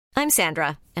I'm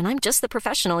Sandra, and I'm just the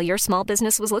professional your small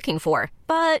business was looking for.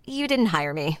 But you didn't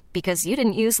hire me because you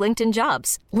didn't use LinkedIn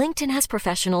Jobs. LinkedIn has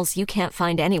professionals you can't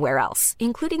find anywhere else,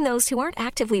 including those who aren't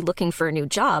actively looking for a new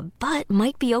job, but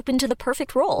might be open to the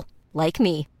perfect role, like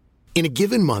me. In a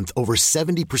given month, over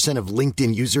 70% of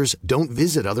LinkedIn users don't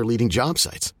visit other leading job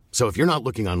sites. So if you're not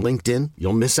looking on LinkedIn,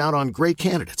 you'll miss out on great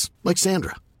candidates like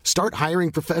Sandra. Start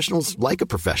hiring professionals like a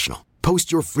professional.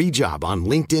 Post your free job on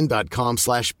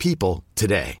linkedin.com/people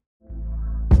today.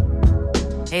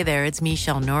 Hey there, it's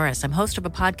Michelle Norris. I'm host of a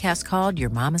podcast called Your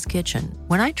Mama's Kitchen.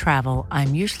 When I travel,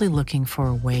 I'm usually looking for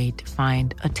a way to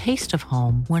find a taste of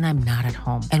home when I'm not at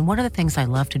home. And one of the things I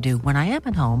love to do when I am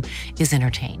at home is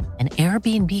entertain. And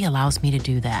Airbnb allows me to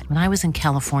do that. When I was in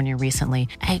California recently,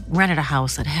 I rented a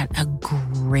house that had a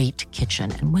great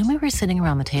kitchen. And when we were sitting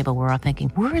around the table, we're all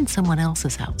thinking, we're in someone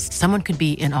else's house. Someone could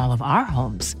be in all of our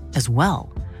homes as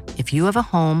well. If you have a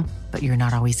home, but you're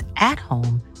not always at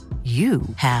home, you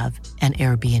have an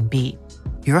Airbnb.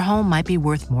 Your home might be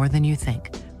worth more than you think.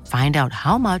 Find out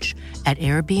how much at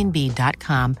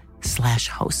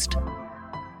airbnb.com/host.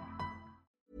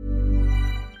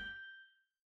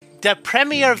 The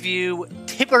Premier View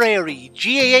Tipperary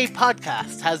GAA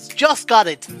podcast has just got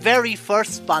its very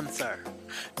first sponsor.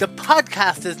 The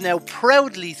podcast is now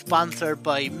proudly sponsored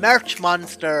by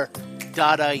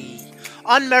merchmonster.ie.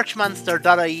 On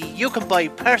merchmonster.ie you can buy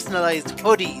personalised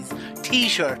hoodies,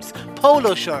 t-shirts,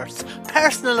 polo shirts,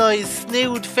 personalised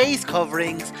snood face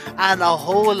coverings and a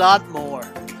whole lot more.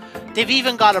 They've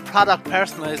even got a product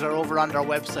personaliser over on their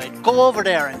website. Go over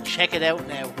there and check it out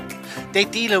now. They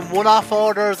deal in one-off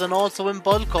orders and also in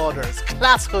bulk orders,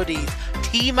 class hoodies,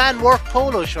 team and work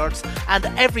polo shirts and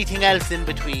everything else in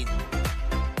between.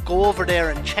 Go over there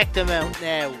and check them out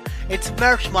now. It's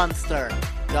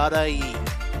merchmonster.ie.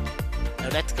 Now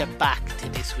let's get back to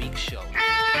this week's show.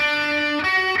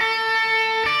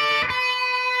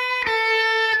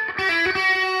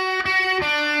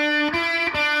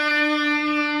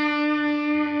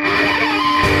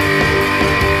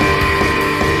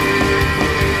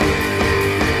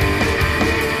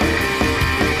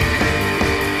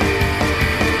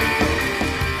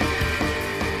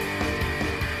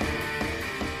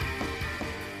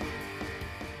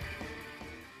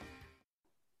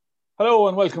 Hello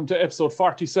and welcome to episode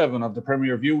 47 of the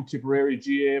Premier View Tipperary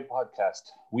GAA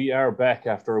podcast. We are back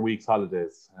after a week's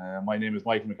holidays. My name is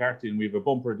Michael McCarthy and we have a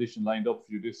bumper edition lined up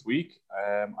for you this week.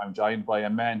 I'm joined by a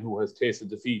man who has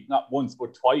tasted defeat not once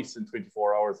but twice in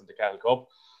 24 hours in the Cattle Cup.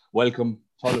 Welcome,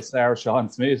 Tulla Star, Sean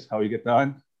Smith. How are you getting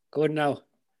on? Good now.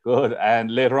 Good.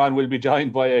 And later on we'll be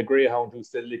joined by a greyhound who's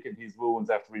still licking his wounds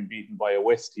after being beaten by a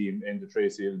West team in the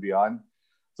Tracy will be on.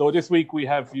 So this week we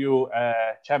have for you,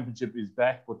 Championship is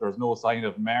back, but there's no sign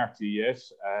of Marty yet.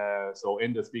 So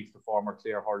Enda speaks to former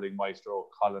Clare hurling maestro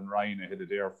Colin Ryan ahead of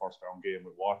their first round game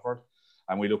with Waterford.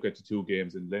 And we look at the two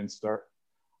games in Leinster.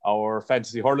 Our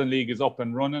Fantasy Hurling League is up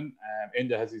and running.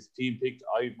 Enda has his team picked.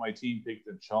 I have my team picked.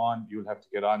 And Sean, you'll have to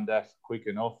get on that quick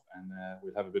enough. And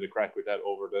we'll have a bit of crack with that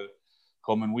over the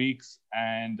coming weeks.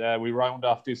 And we round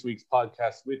off this week's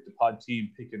podcast with the pod team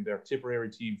picking their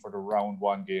Tipperary team for the round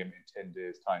one game in 10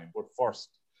 days time. But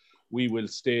first, we will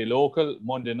stay local.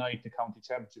 Monday night, the county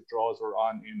championship draws were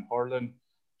on in hurling.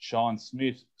 Sean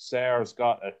Smith, Sar's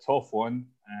got a tough one.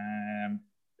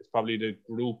 It's probably the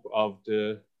group of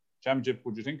the championship,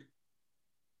 would you think?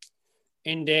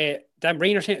 In the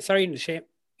Danbreen or sorry, in the shape.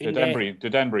 The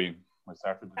Danbreen. I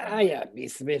started with Danbreen. Yeah,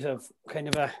 it's a bit of kind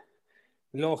of a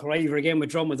local rivalry game with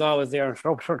Drum was always there.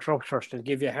 Structure. They'll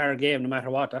give you a hard game no matter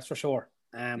what, that's for sure.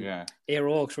 Ayr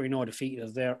Oaks, we know defeated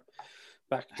us there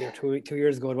back there 2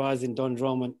 years ago. It was in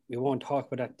Dundrum, and we won't talk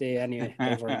about that day anyway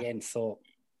ever again. So,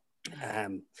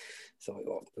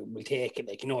 we'll take it.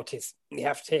 Like, you know, you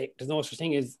have to take. There's no such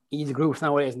thing as easy groups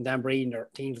nowadays in Danbreen. Or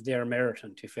teams there merit,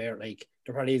 and to be fair, like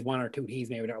there probably is one or two teams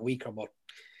maybe that are weaker, but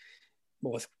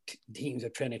most teams are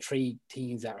trying to treat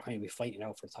teams that are going to be fighting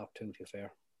out for the top two. To be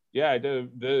fair. Yeah, the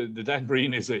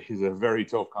Danbreen is a very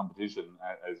tough competition,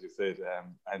 as you said,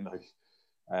 and like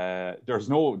there's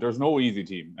no easy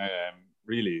team,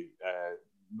 really.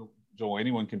 No,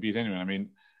 anyone can beat anyone. I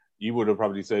mean, you would have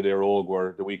probably said Ayr Oak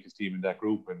were the weakest team in that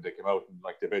group, and they came out and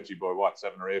like they bet you by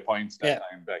 7 or 8 points that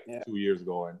time back 2 years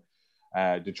ago, and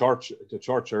the church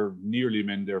are nearly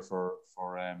men there for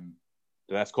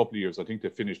the last couple of years. I think they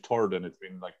finished third, and it's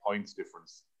been like points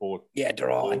difference. Both. Yeah,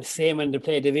 they're all the same when they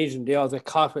play division. They always get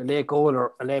caught with a late goal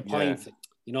or a late points.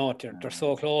 You know, they're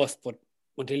so close, but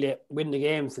until they win the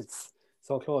games, it's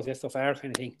so close. Yes, so far,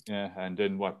 kind of thing. Yeah, and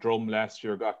then what Drum last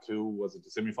year got to, was it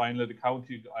the semi-final of the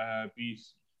county, beat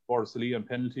Borsley on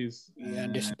penalties. Yeah,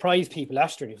 and they surprised people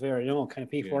last year, to be fair. You know, kind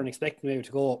of people weren't expecting maybe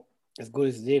to go as good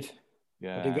as they did.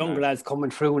 Yeah, but the younger lads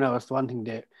coming through now is one thing.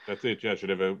 That's it. Yeah, should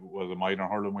have a minor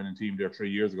hurling winning team there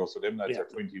 3 years ago. So them lads are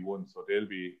 21, so they'll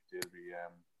be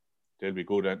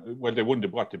good. And well, they wouldn't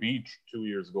have got to B 2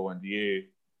 years ago in the A,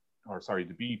 or sorry,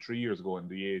 the B 3 years ago and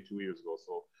the A 2 years ago.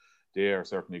 So they are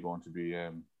certainly going to be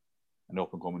an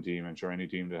up and coming team. I'm sure any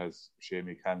team that has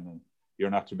Shamie Cannon,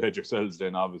 you're not to bed yourselves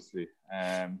then, obviously.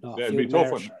 It'll be a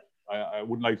tough one. I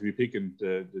wouldn't like to be picking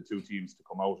the two teams to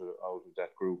come out of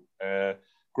that group.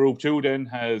 Group 2 then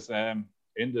has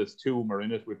Indus, Toom are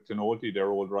in it with Tynolty,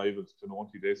 their old rivals.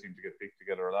 Tynolty, they seem to get picked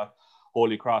together a lot.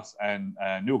 Holy Cross and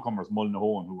newcomers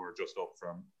Mullinahone, who were just up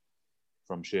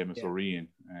from Seamus O'Ryan.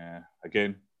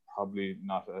 Again, probably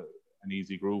not an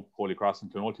easy group. Holy Cross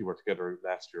and Tynolty were together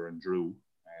last year and drew.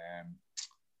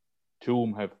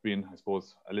 Toom have been, I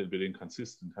suppose, a little bit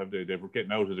inconsistent, have they? They were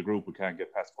getting out of the group but can't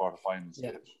get past quarterfinals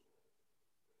stage.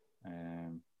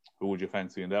 Who would you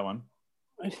fancy in that one?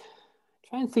 I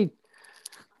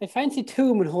fancy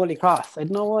Toom and Holy Cross. I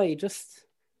don't know why. Just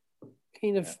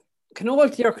kind of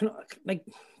Tynolty are like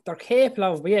they're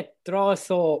capable of, but yet they're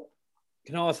also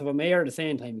can also have a mayor at the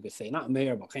same time. You could say not a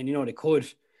mayor, but kind of they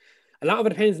could. A lot of it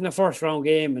depends on the first round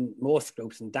game in most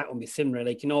groups, and that would be similar.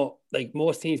 Like like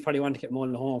most teams probably want to get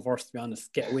Mullinahone first, to be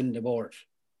honest, get a win the board.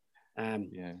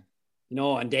 And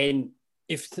then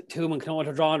if Toom and Tynolty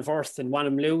are drawn first and one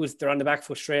of them lose, they're on the back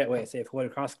foot straight away. Say if Holy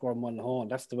Cross score Mullinahone,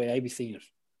 that's the way I'd be seeing it.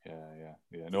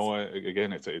 Yeah. No,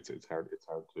 again, it's hard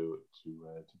to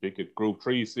pick it. Group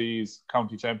 3 sees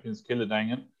county champions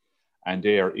Killadangan, and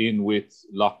they are in with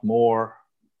Lockmore,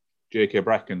 JK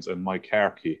Brackens, and Mike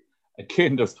Harkey.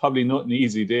 Again, there's probably nothing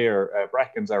easy there.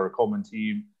 Brackens are a common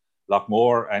team.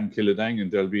 Lockmore and Killadangan,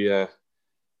 there'll be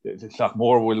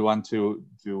Lockmore will want to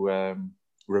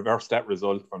reverse that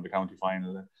result from the county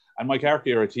final. And Mike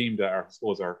Harkey are a team that I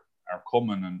suppose are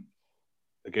common and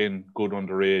again good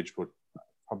underage, but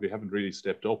probably haven't really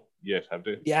stepped up yet, have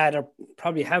they? Yeah, they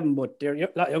probably haven't, but they're a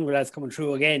lot younger lads coming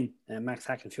through again. Max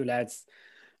Hack and a few lads.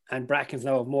 And Brackens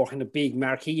now have more kind of big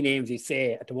marquee names, you'd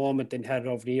say, at the moment than had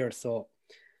over the years. So,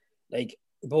 like,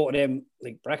 both of them,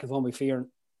 like, Brackens won't be fearing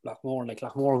Lockmore. Like,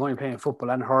 Lockmore are going to be playing football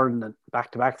and hurling and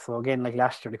back-to-back. So, again, like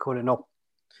last year, they couldn't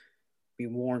be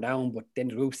worn down. But then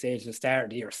the group stage at the start of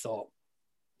the year, so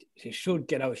they should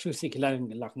get out. Should see Killadangan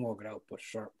and Lockmore get out. But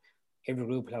sure, every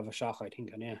group will have a shock, I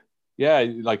think, and Yeah,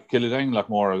 like Killadangan,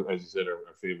 Lockmore, as you said, are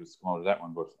favourites to come out of that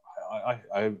one. But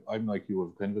I'm like you,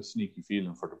 have kind of a sneaky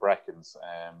feeling for the Brackens.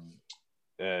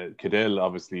 Cadell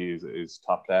obviously is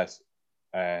top class.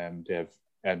 They have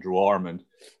Andrew Ormond,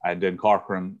 and then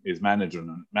Corcoran is managing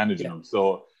them.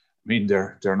 So I mean,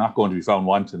 they're not going to be found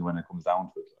wanting when it comes down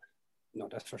to it. No,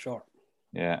 that's for sure.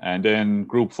 Yeah, and then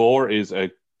Group 4 is a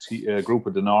group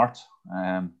of the North.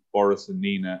 Boris and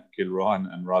Nina,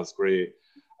 Kilruan and Ros Gray.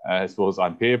 I suppose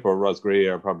on paper, Ros Gray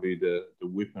are probably the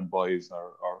whipping boys,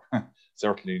 or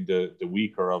certainly the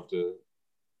weaker of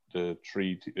the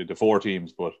four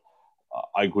teams. But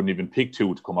I couldn't even pick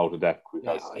two to come out of that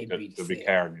because there'll be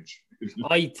carnage.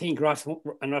 I think Ross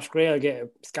Gray will get a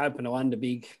scalping on the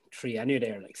big three anyway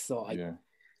there. Like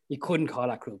you couldn't call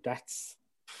that group. That's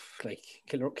like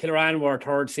Kilruan were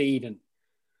third seed, and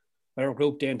whatever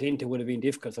group they went into would have been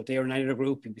difficult. So if they were in any other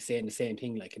group, you'd be saying the same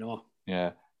thing.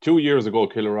 Yeah. 2 years ago,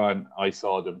 Kilruan, I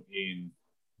saw them in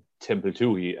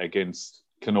Templetuohy against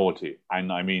Canoty.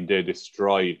 And I mean, they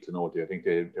destroyed Canoty. I think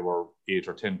they were 8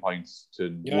 or 10 points to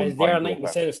 1 point. Like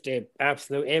myself, they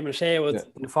absolute Eamon Shea was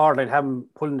in the forward line, having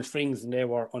pulling the strings, and they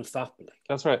were unstoppable.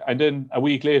 That's right. And then a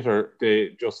week later,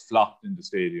 they just flopped in the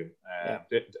stadium.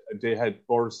 They had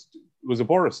Boris. It was a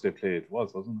Boris they played,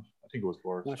 wasn't it? I think it was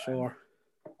Boris. Not sure.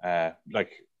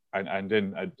 And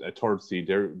then a third seed.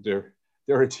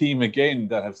 They're a team again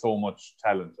that have so much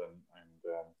talent and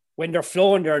when they're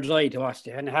flowing, they're a joy to watch.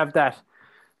 And have that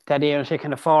Ian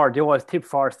shaking the forward, they always tip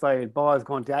forward style, balls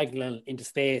going diagonal into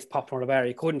space, popping on the bar.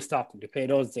 You couldn't stop them. They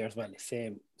played us there as well. The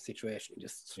same situation.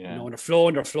 Just when they're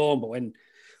flowing, but when it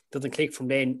doesn't click from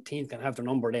then, teams can have their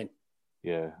number then.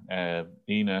 Yeah.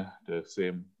 Nina, the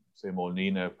same old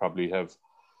Nina, probably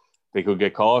they could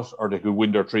get caught or they could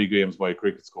win their 3 games by a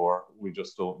cricket score. We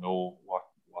just don't know what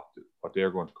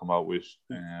they're going to come out with.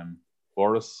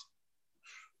 Boris,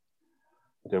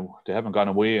 they haven't gone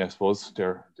away, I suppose.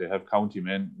 They have county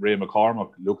men. Ray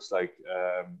McCormack looks like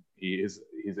he's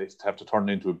have to turn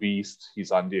into a beast.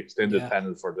 He's on the extended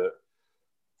panel for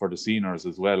the seniors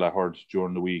as well, I heard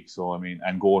during the week. So I mean,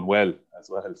 and going well as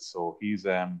well. So he's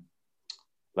they're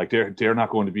not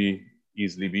going to be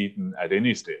easily beaten at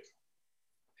any stage.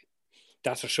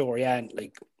 That's for sure, yeah. And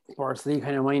like Boris Lee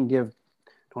kind of mind you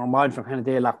mind from kind of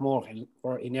day Lockmore,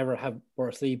 or you never have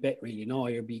Boris Lee bet really. No,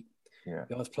 you'll be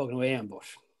always plugging away on, but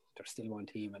they're still one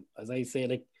team. And as I say,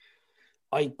 like,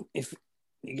 if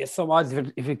you get some odds,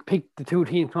 if you pick the two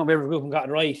teams from every group and got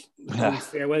it right,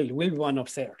 well, we'll be one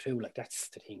upset or two. Like, that's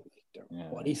the thing. Like,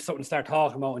 well, at least something to start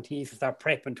talking about, and teams to start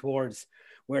prepping towards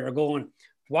where they're going.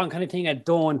 One kind of thing I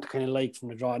don't kind of like from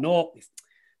the draw. No, it's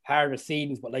harder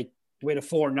seedings, but like the way the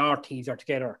 4 North teams are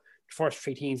together, the first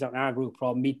 3 teams out in our group are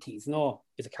all mid teams. No,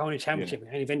 it's a county championship, and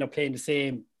kind of end up playing the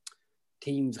same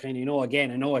teams. Kind of,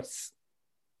 again, I know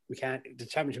the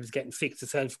championship is getting fixed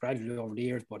itself gradually over the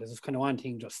years, but it's just kind of one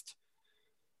thing. Just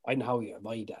I don't know how you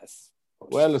avoid that.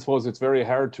 Well, I suppose it's very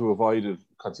hard to avoid it,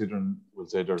 considering we'll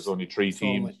say there's only 3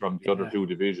 teams from the other 2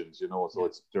 divisions.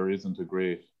 So there isn't a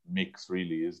great mix,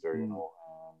 really, is there?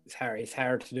 It's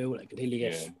hard to do, like, until you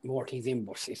get more teams in.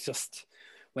 But it's just,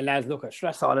 well, lads, look,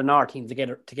 that's all the North teams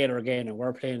together again, and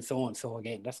we're playing so and so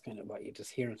again. That's kind of what you just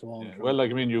hear at the moment. Well,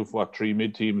 like, I mean, you've 3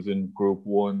 mid teams in Group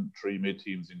 1, 3 mid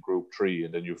teams in Group 3,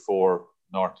 and then you've 4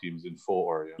 North teams in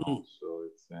 4. So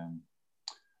it's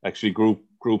actually Group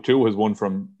 2 has 1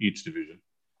 from each division.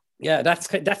 Yeah, that's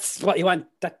what you want.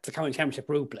 That's the county championship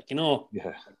group, like,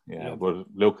 Yeah. But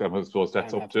look, I suppose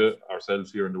that's up to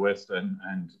ourselves here in the West and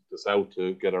the South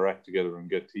to get our act together and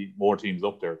get more teams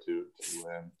up there to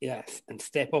and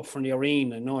step up from the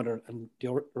arena and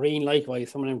the arena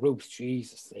likewise. Some of them groups,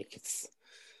 Jesus, like, it's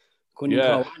couldn't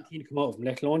even one team to come out of them,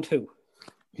 let alone 2.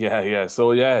 Yeah.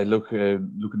 So look,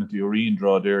 looking at the arena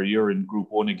draw there, you're in Group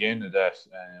 1 again at that,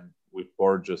 with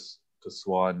Burgess, the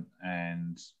Swan,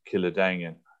 and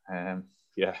Killadangan.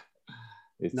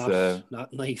 It's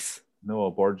not nice.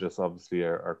 No, Burgess obviously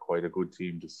are quite a good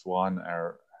team. The Swan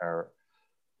are I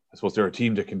suppose they're a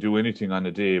team that can do anything on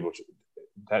a day, but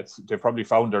they've probably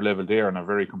found their level there and are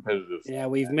very competitive. Yeah,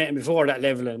 we've met them before that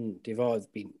level, and they've always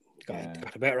been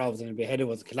got a better odds and be ahead of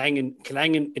us.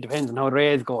 Killadangan, it depends on how the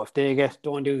rays go. If they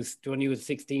don't use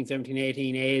 16, 17,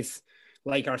 18 A's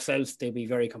like ourselves, they'll be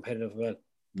very competitive as well.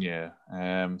 Yeah.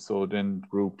 So then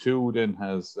Group 2 then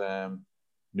has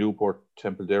Newport,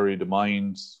 Templederry, the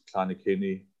Mines,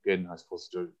 Clonakilty. Again, I suppose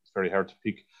it's very hard to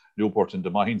pick Newport and the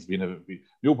Mines.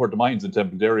 Newport, the Mines, and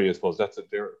Templederry, I suppose that's it.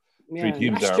 They're 3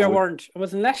 teams. Last year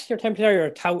wasn't last year Templederry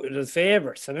were touted as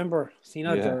favourites. I remember seeing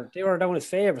they were down as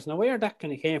favourites. Now, where that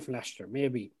kind of came from last year,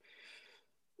 maybe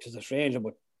which is a stranger,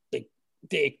 but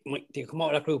they come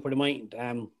out of that group with the Mind.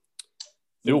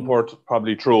 Newport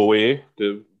probably threw away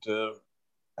the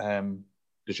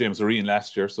James Arena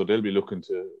last year, so they'll be looking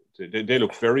to. They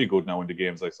look very good now in the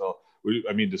games I saw.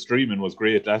 I mean, the streaming was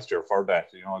great last year for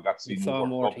that. I got to see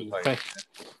more teams.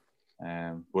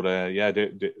 But I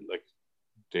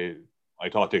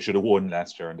thought they should have won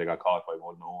last year, and they got caught by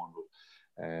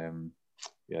 1-0.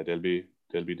 But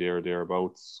they'll be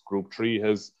thereabouts. Group 3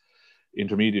 has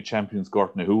intermediate champions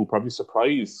Gortnahoe, probably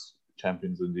surprise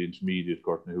champions in the intermediate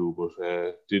Gortnahoe. But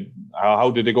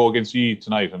how did they go against you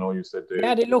tonight? I know you said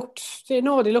they looked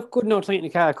good now tonight in the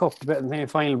Car Cup, the better than the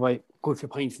final by good few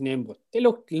points in them, but they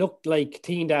looked like a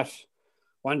team that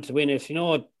wanted to win it.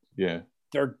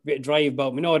 They're a bit drive,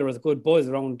 but we know there was a good buzz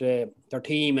around their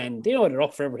team, and they're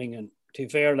up for everything. And to be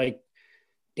fair, like,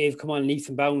 they've come on leaps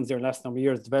and bounds their last number of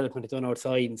years, development is done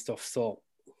outside and stuff. So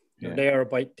they're there,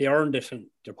 but they earned it, and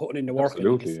they're putting in the work.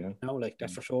 Absolutely,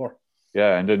 that's for sure.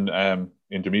 Yeah, and then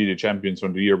intermediate champions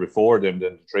from the year before them,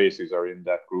 then the Tracy's are in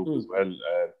that group as well.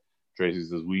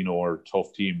 Tracy's, as we know, are a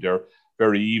tough team. They're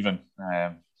very even.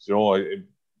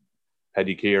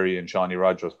 Paddy Carey and Shawnee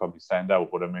Rogers probably stand out,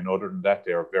 but I mean, other than that,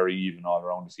 they're very even all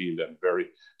around the field and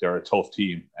they're a tough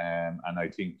team. And I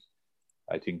think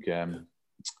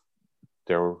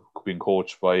they're being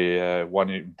coached by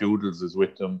one Doodles is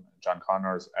with them, John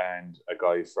Connors, and a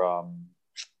guy from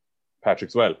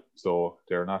Patrick's Well. So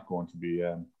they're not going to be.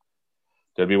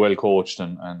 They'll be well coached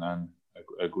and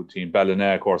a good team.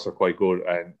 Ballina, of course, are quite good,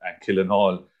 and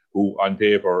Killinhall, who on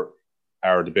paper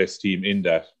are the best team in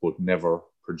that, but never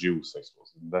produce, I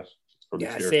suppose. And that's pretty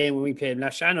clear. Same when we played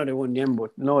last year. I know they won them,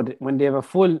 but no, when they have a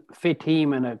full fit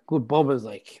team and a good bubbles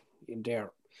like in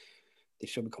there, they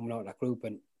should be coming out of that group.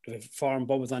 And if foreign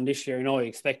bubbles on this year, you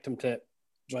expect them to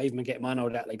drive them and get them on out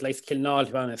of that. Like Killinhall,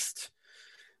 to be honest,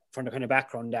 from the kind of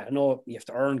background that I know you have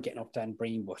to earn getting up to and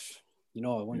Breen, but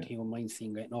one team of mine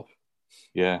seeing getting up.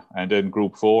 Yeah, and then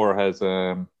Group 4 has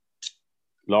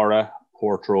Laura,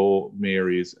 Portrush,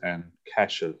 Marys, and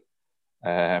Cashel.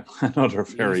 Another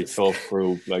very tough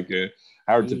group.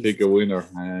 Hard to pick a winner.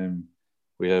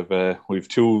 We've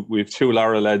two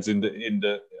Laura lads on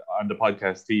the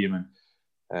podcast team,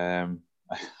 and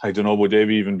I don't know, would they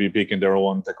even be picking their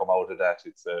own to come out of that?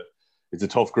 It's a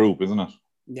tough group, isn't it?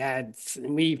 Yeah,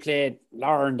 we played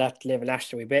Lauren that level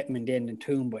last year. We bet them in the end in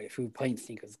Toon by a few points. I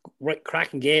think it was a right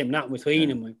cracking game, not between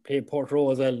them. We played Port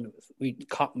Royal as well. And we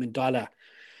caught them in Dollar.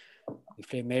 We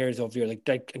played Mayors over here.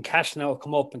 And Cash now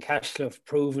come up, and Cash have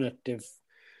proven it.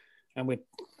 And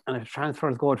if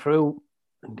transfers go through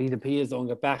and these appeals don't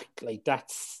get back, like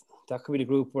that could be the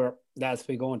group where that's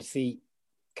we're going to see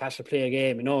Cash play a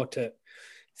game, to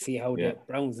see how the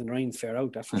Browns and Rhines fare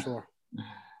out. That's for sure.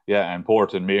 Yeah, and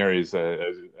Port and Mary's,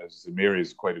 as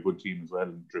Mary's quite a good team as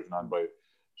well, driven on by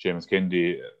Seamus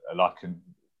Kennedy. A lot can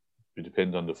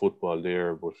depend on the football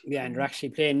there, but and they're actually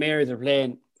playing Mary's. They're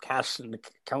playing Castle in the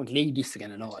county league this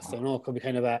again. So it could be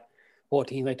kind of both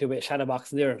teams like do a bit of shadow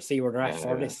boxing there and see where they're at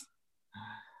for this.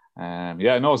 So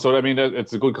I mean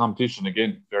it's a good competition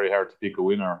again. Very hard to pick a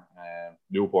winner.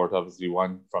 Newport obviously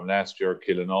won from last year,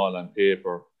 Killinall on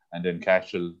paper, and then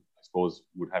Cashel I suppose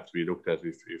would have to be looked at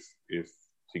if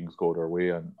things go their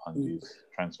way on these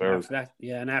transfers.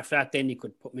 And after that, then you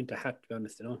could put them into hat, to be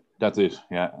honest, That's it,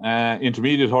 yeah.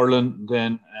 Intermediate hurling,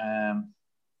 then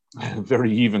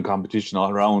very even competition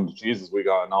all around. Jesus, we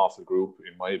got an awful group,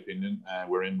 in my opinion.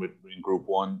 We're in Group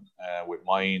 1 with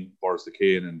Mine,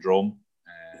 Borrisakane and Drum.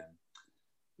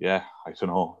 I don't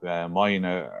know.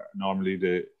 Mine, normally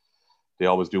they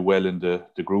always do well in the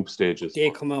group stages. They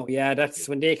come out, that's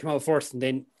when they come out first, and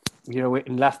then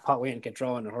in last pot waiting to get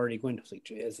drawn and hurry going. It's like,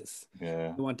 Jesus.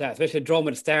 Yeah. You want that, especially Drum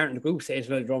at the start in the group stage.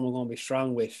 Well, Drum are going to be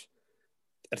strong with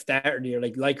at the start of the year,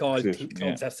 like all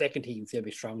clubs have second teams, they'll be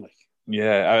strong.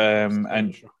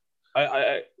 And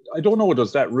I don't know.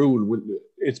 Does that rule?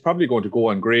 It's probably going to go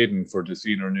on grading for the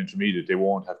senior and intermediate. They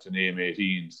won't have to name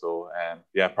 18. So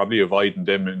probably avoiding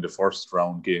them in the first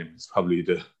round game is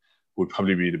would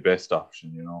probably be the best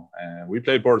option. We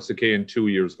played Borrisakane 2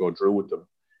 years ago, drew with them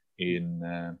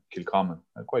in Kilcommon.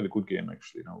 Quite a good game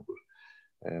actually now, but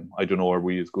I don't know, are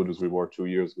we as good as we were 2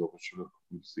 years ago? But sure,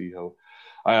 we'll see how.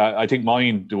 I think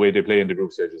Mine, the way they play in the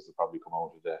group stages, will probably come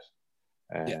out of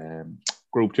that.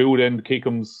 Group 2 then, the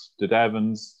Kickums, the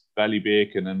Davins,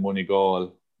 Ballybacon and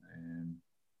Moneygall.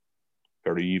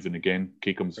 Very even again.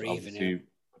 Kickums obviously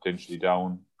potentially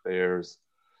down players.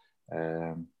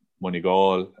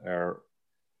 Moneygall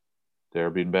they're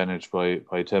being managed by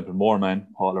Templemore man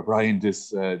Paul O'Brien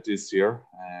this year.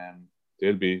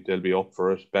 They'll be up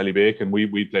for it. Ballybacon,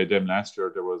 we played them last year.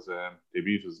 There was they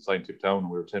beat us in Scientific Town, and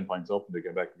we were 10 points up, and they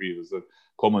came back to beat us.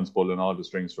 Cummins pulling all the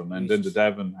strings from them. And then the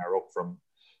Devon are up from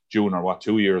June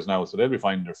 2 years now, so they'll be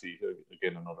finding their feet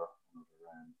again. Another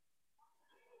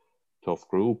tough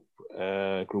group.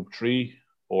 Group 3: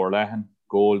 Orlahan,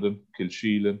 Golden,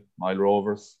 Kilsheelan, Mile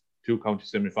Rovers. 2 county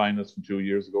semi-finals from 2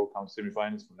 years ago. County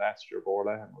semi-finals from last year for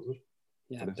Orlahan, was it?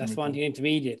 Yeah, that's one thing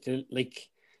intermediate. Like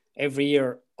every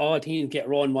year, all teams get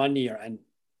run one year, and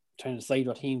trying to decide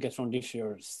what team gets run this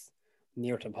year is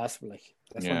near to impossible. Like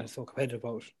that's why it's so competitive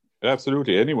about.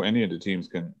 Absolutely, any of the teams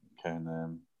can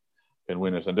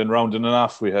win it. And then rounding it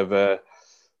off, we have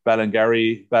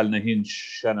Ballingarry, Ballynahinch,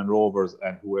 Shannon Rovers,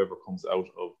 and whoever comes out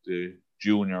of the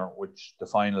junior, which the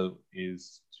final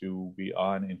is to be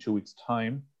on in 2 weeks'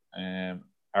 time.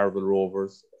 Arville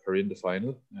Rovers are in the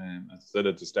final. As I said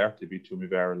at the start, they beat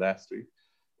Toomevara last week.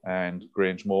 And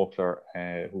Grange Mokler,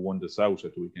 who won the South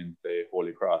at the weekend, play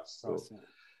Holy Cross. So,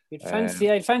 I'd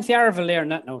fancy Arville there,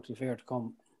 not now to fair to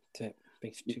come to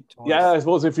big. I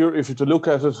suppose if you're to look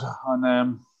at it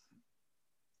on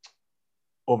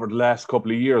over the last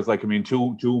couple of years,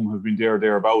 Toom have been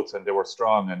thereabouts, and they were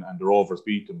strong, and the Rovers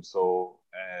beat them. So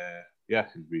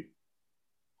it'd be.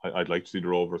 I'd like to see the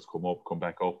Rovers come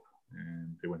back up.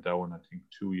 And they went down, I think,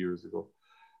 2 years ago.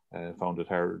 Found it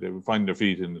hard. They would find their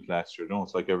feet in it last year.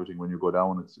 It's like everything when you go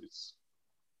down. It's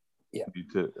they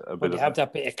have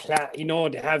that bit of class.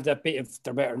 They have that bit of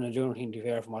they're better than the junior team. To be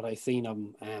fair, from what I've seen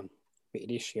them bit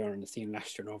this year and the seen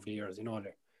last year and over the years.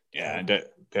 And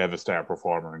they have a star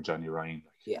performer in Johnny Ryan.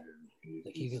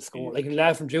 He can score. Like a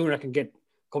lad from junior can get a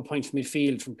couple points from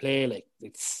midfield from play.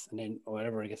 And then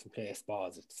whatever he gets from play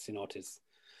spots. It's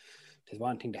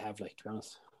one thing to have. To be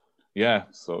honest.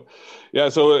 So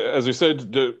as we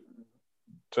said,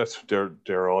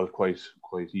 they're all quite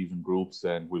even groups,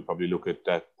 and we'll probably look at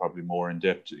that probably more in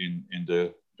depth in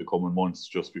the coming months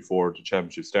just before the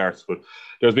championship starts. But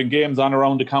there's been games on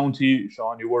around the county.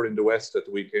 Sean, you were in the West at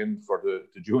the weekend for the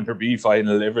Junior B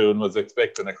final. Everyone was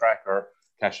expecting a cracker.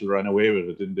 Cashel ran away with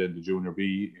it, didn't they, the Junior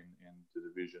B in the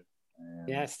division.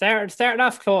 Started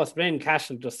off close, but then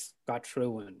Cashel just got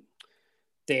through, and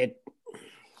they're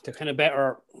kind of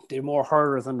better. They're more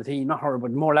hurlers on the team, not hurlers,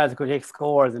 but more lads who could take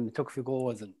scores, and they took a few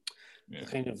goals, and they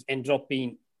kind of ended up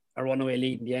being a runaway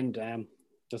lead in the end.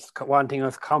 Just one thing I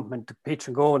was compliment, the pitch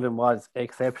and Golden was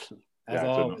exceptional. As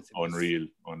always. Unreal.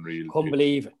 Couldn't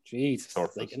believe it. Jesus.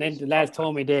 Like, and then the lads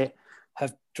told me they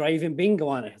have driving bingo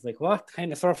on it. It's like, what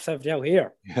kind of surfs have you out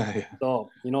here? Yeah. So,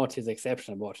 it is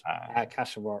exceptional, but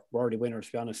Cash were worthy winners,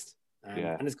 to be honest.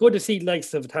 And it's good to see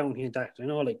likes of a town here that,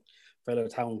 like fellow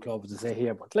town clubs to say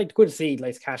here, but like good to see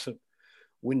like Cash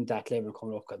win that level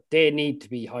coming up, because they need to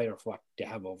be higher for what they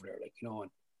have over there, like, and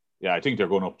yeah, I think they're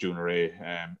going up Junior A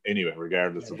anyway,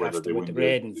 regardless of whether they win the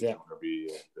Junior B.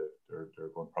 They're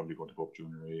probably going to go up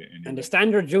Junior A anyway. And the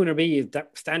standard Junior B is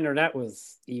that standard that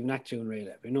was even at Junior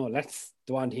A level. That's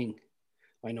the one thing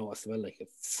I know as well. Like,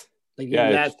 it's like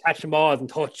lads catching balls and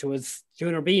touch. Was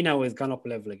Junior B now has gone up a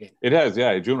level again. It has,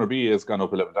 yeah. Junior B has gone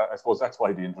up a level. I suppose that's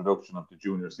why the introduction of the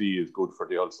Junior C is good for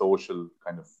the old social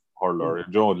kind of hurler.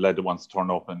 The lad that wants to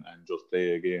turn up and just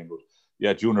play a game. But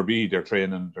yeah, Junior B, they're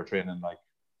training like,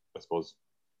 I suppose,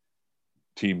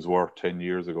 teams were 10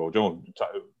 years ago.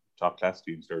 Top class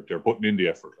teams, they're putting in the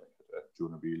effort at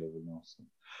Junior B level now.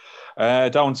 So.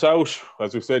 Down south,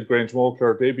 as we said, Grange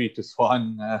Mokler, they beat the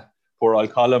Swan. Poor Al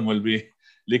Colum will be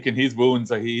licking his wounds.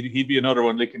 He'd be another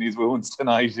one licking his wounds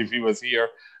tonight if he was here.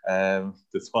 The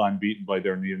Swan beaten by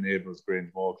their near neighbours,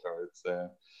 Grange Mokler. It's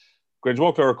Grange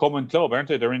Mokler are a common club, aren't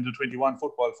they? They're in the 21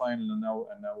 football final and now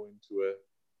into a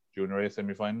Junior A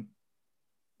semi-final.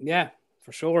 Yeah,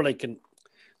 for sure. Like,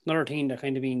 another team that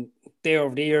kind of been there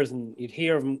over the years, and you'd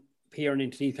hear them peering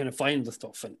into these kind of finals and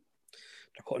stuff, and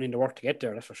they're putting in the work to get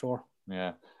there, that's for sure.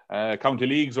 Yeah. County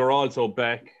leagues are also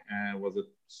back. Was it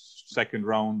second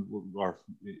rounds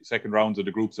of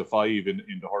the groups of 5 in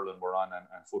the hurling were on,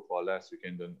 and football last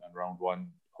weekend, and round 1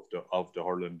 of the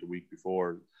hurling the week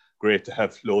before. Great to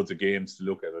have loads of games to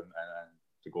look at and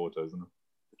to go to, isn't it?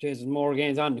 There's more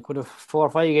games on. You could have 4 or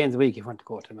 5 games a week if you want to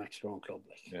go to a match your own club.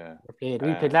 Like. Yeah. We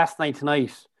played last night,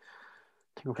 tonight.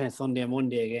 I think we're playing Sunday and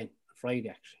Monday again. Friday,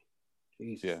 actually.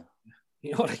 Jesus.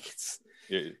 Yeah. Like, it's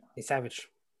savage.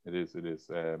 It is.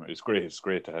 It's great. It's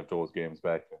great to have those games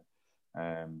back.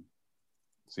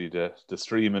 See the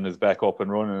streaming is back up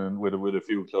and running with a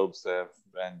few clubs,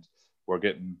 and we're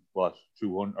getting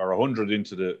 200 or 100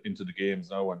 into the games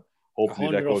now, and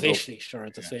hopefully that goes officially, up. Sure,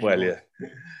 at the same. Well, yeah.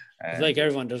 It's like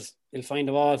everyone does. You'll find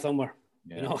the ball somewhere.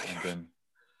 Yeah, and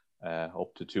then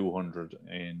up to 200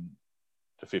 in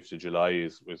the 5th of July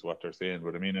is what they're saying.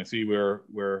 But I mean, I see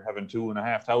we're having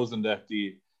 2,500 at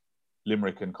the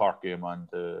Limerick and Cork game on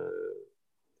the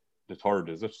 3rd.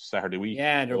 Is it Saturday week?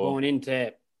 Yeah, they're going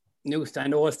into New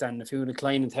Stand, Old Stand, a few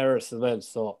declining terrace as well.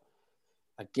 So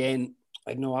again,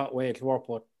 I don't know what way it'll work,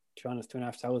 but to be honest,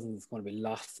 2,500 is going to be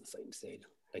lost inside the stadium.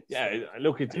 Like, yeah,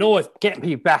 look, I know it's getting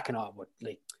people back and all, but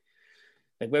like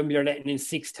when we are letting in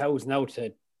 6,000 out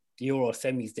to the Euro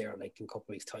semis there, like in a couple of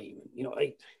weeks' time, and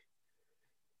like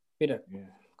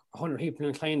 100 people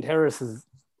in Klein Terraces.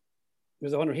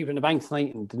 There's 100 people in the bank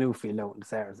tonight in the new field out in the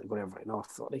stairs and whatever,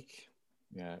 So like,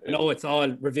 I know it's all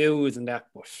reviews and that,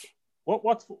 but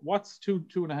what's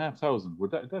 2,500?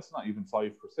 Would that's not even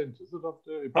 5%, is it? Of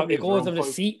the it goes with the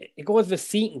seat. It goes with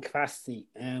seating capacity,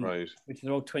 right? Which is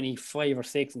about 25 or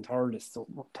 6 in Thurles. So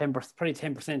 10%, probably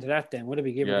 10% of that. Then would it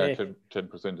be given? Yeah,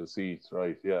 10% of seats,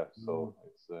 right? Yeah. So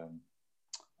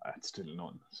it's still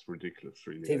none. It's ridiculous,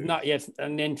 really. It's not yet,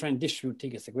 and then trying to distribute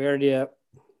tickets. Like,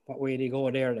 what way do you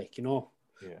go there? Like,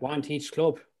 one to each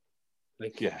club.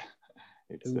 Like, two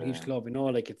to each club.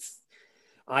 Like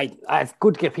it's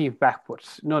good to get people back, but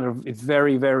it's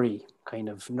very, very kind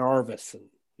of nervous and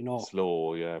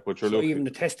slow. Yeah, but you're looking. Even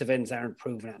the test events aren't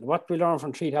proving that. What we learn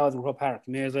from 3,000 Club Park,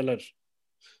 you may as well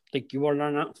you were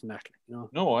learning out from that.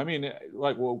 No, I mean,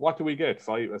 like, well, what do we get?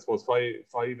 I suppose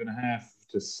 5.5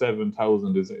 to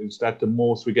 7,000 is that the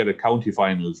most we get at county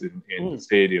finals in the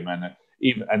stadium, and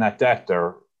even at that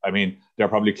they're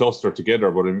probably clustered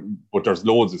together, but there's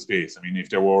loads of space. I mean, if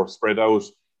they were spread out,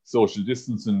 social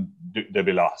distancing, they'd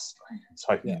be lost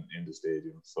inside in the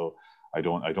stadium. So I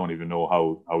don't even know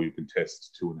how you can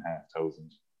test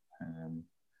 2,500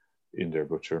 in there,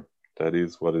 but sure, that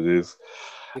is what it is.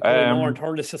 More and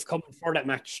Thurles just coming for that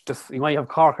match. You might have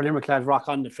Cork or Limerick lads rock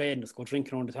on the train and just go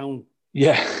drinking around the town.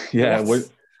 Yeah.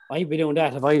 I'd be doing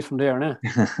that if I was from there now.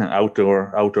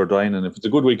 outdoor dining. If it's a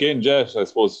good weekend, I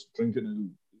suppose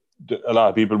drinking. A lot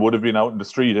of people would have been out in the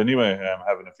street anyway,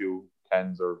 having a few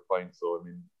cans or pints. So I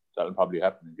mean, that'll probably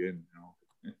happen again.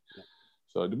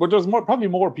 So, but there's probably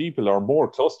more people or more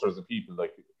clusters of people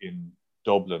like in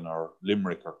Dublin or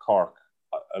Limerick or Cork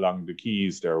along the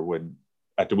quays there when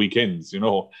at the weekends,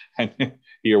 and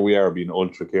here we are being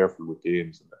ultra careful with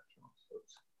games and that.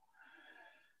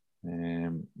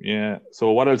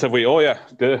 So what else have we?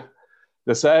 The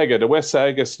Saga, the West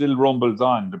Saga still rumbles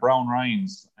on. The Browne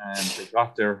Rhines, and they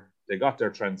got their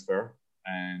transfer,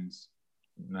 and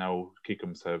now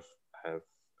Kickham's have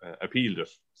appealed it.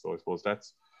 So I suppose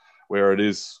that's where it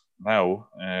is now.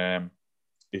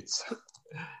 It's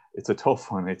a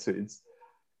tough one.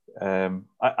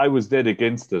 I was dead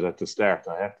against it at the start,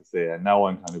 I have to say, and now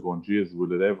I'm kind of going, geez,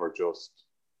 will it ever just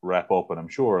wrap up? And I'm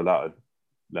sure a lot of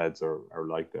lads are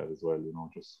like that as well,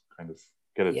 just kind of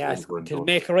get it over and done.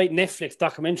 Make a right Netflix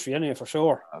documentary anyway, for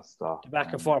sure. That's that.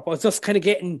 Back and forth. But it's just kind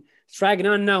of dragging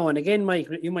on now. And again, Mike,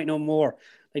 you might know more.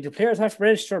 Like, do players have to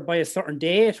register by a certain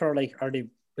date, or like, are they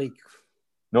like...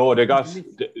 No, they got,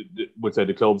 would say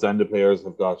the clubs and the players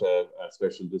have got a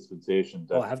special dispensation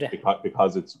that have they?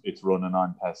 Because it's running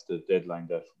on past the deadline,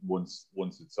 that once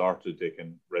it's sorted, they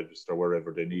can register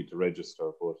wherever they need to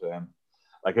register. But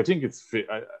I think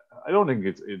I don't think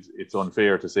it's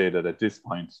unfair to say that at this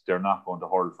point they're not going to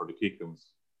hurl for the Kickhams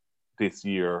this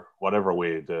year, whatever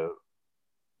way the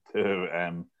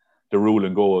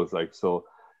ruling goes. Like, so,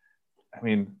 I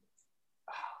mean,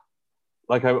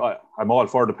 like I'm all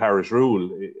for the parish rule.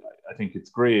 I think it's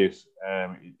great.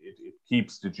 It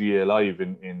keeps the GA alive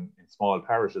in small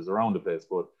parishes around the place.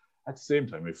 But at the same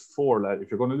time, if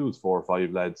you're going to lose 4 or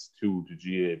 5 lads to the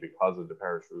GA because of the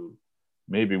parish rule,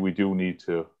 maybe we do need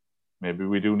to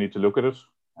look at it.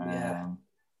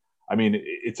 I mean,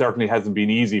 it certainly hasn't been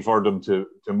easy for them to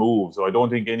move. So I don't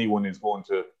think anyone is going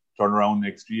to turn around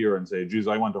next year and say, geez,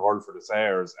 I want to hurl for the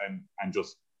Sayers and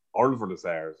just hurl for the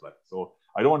Sayers. Like, so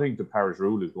I don't think the parish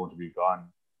rule is going to be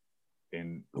gone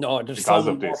there's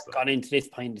some work gone into this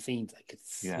behind the scenes. Like,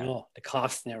 it's the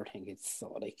cost and everything. It's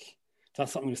so like, it's not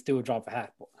something you just do a drop of a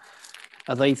hat. But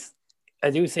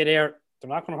as you say there, they're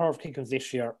not going to hurl for Kickham's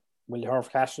this year. Will they hurl for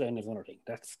Cashel and another thing?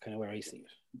 That's kind of where I see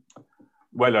it.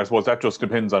 Well, I suppose that just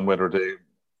depends on whether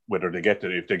they get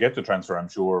it. If they get the transfer, I'm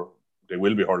sure they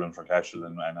will be hurling for Cashel,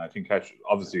 and I think Cashel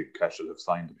have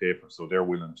signed the paper, so they're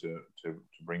willing to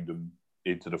bring them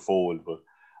into the fold. But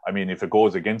I mean, if it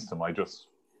goes against them, I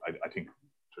think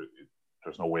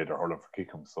there's no way they're hurling for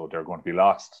Kickham, so they're going to be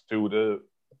lost to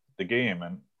the game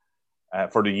and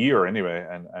for the year anyway,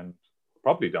 and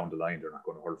probably down the line they're not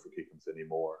going to hurl for Kickhams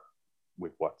anymore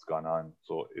with what's gone on.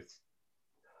 So it's,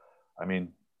 I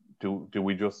mean, do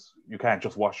we just, you can't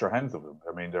just wash your hands of them.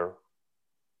 I mean,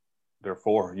 they're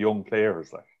 4 young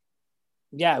players, like.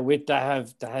 Yeah, with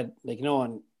that had like,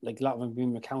 and like a lot of them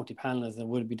being the county panelists and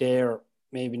would be there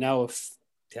maybe now if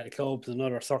they had clubs and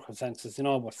other circumstances,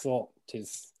 but so it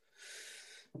is,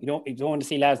 you don't want to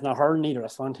see lads not hurling either.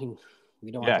 That's one thing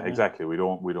we don't. Yeah, exactly. We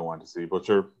don't want to see, but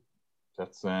sure,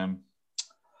 that's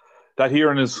that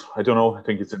hearing is, I don't know, I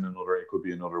think it could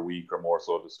be another week or more,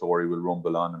 so the story will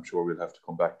rumble on. I'm sure we'll have to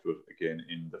come back to it again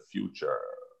in the future.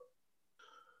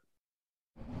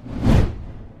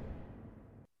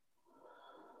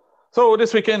 So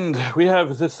this weekend we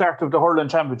have the start of the Hurling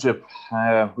Championship,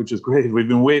 which is great. We've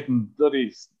been waiting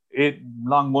bloody 8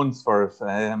 long months for it.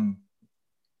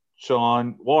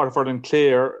 Sean, Waterford and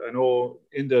Clare, I know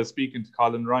Inda speaking to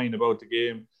Colin Ryan about the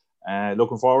game. Are you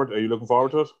looking forward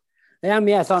to it? I am,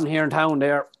 yes, I'm here in town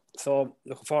there. So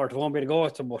looking forward to one bit to go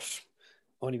to, but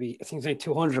I think it's like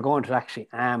 200 going to it actually.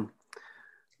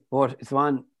 But it's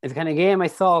the kind of game I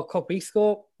saw a couple weeks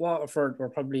ago. Waterford were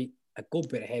probably a good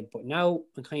bit ahead, but now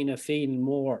I'm kind of feeling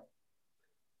more,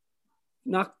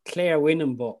 not Clare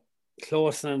winning, but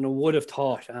closer than I would have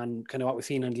thought, and kind of what we've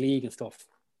seen in the league and stuff.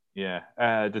 Yeah,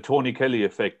 the Tony Kelly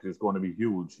effect is going to be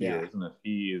huge here, isn't it?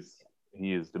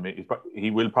 He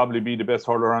will probably be the best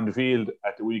hurler on the field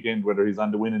at the weekend. Whether he's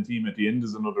on the winning team at the end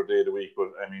is another day of the week.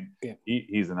 But I mean,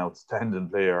 he's an outstanding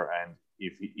player, and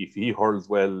if he hurls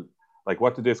well, like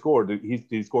what did they score?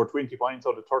 He scored 20 points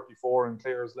out of 34 in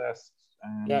Clare's last.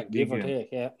 Give or take.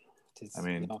 Yeah, I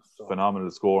mean,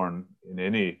 phenomenal scoring in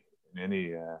any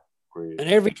grade. And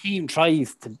every team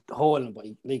tries to hold him, but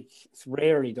it's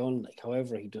rarely done. Like,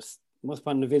 however, he just must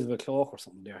be an invisible cloak or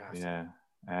something there. Yeah.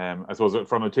 I suppose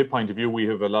from a tip point of view, we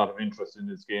have a lot of interest in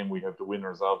this game. We have the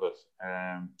winners of it.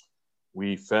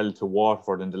 We fell to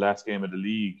Waterford in the last game of the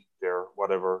league there,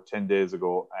 10 days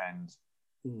ago, and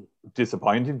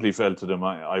disappointingly fell to them.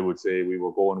 I would say we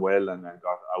were going well and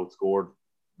got outscored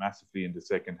massively in the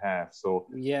second half. So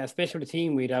yeah, especially the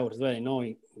team we'd out as well.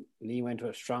 Lee went to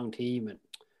a strong team, and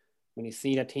when you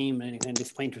see that team and then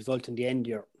this point result in the end,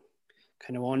 you're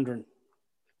kind of wondering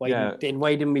why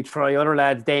didn't we try other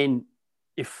lads then?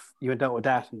 If you went out with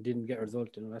that and didn't get a result,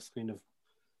 that's kind of.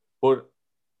 But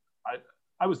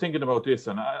I was thinking about this,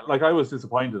 and I was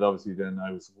disappointed. Obviously, then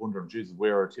I was wondering, Jesus,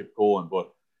 where our tip going?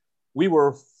 But we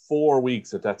were 4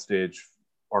 weeks at that stage,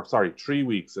 3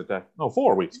 weeks at that. No,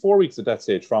 4 weeks. 4 weeks at that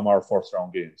stage from our first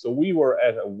round game. So we were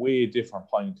at a way different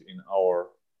point in our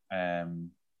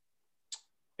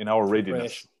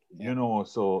readiness. Yeah.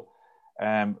 So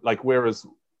Like whereas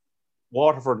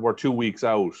Waterford were 2 weeks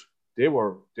out,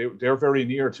 they're very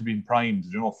near to being primed,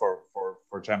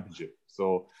 for championship.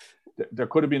 So there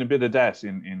could have been a bit of that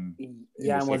in and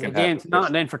was a game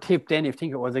not then for tip. Then if you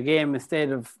think it was a game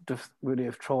instead of just would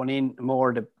have thrown in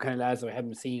more the kind of lads that we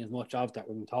haven't seen as much of that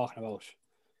we've been talking about.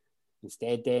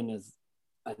 Instead, and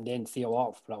then see a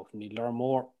Waterford put out and you learn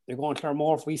more. They're going to learn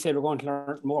more. If we said we're going to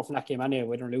learn more from that game anyway,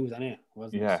 win or lose anyway,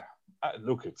 wasn't it?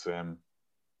 Look, it's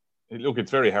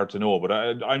very hard to know, but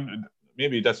I'm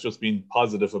maybe that's just being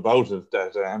positive about it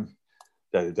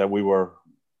that we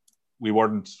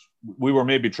were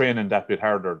maybe training that bit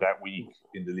harder that week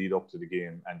in the lead up to the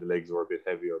game, and the legs were a bit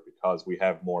heavier because we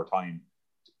have more time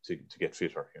to get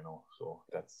fitter, So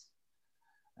that's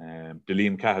the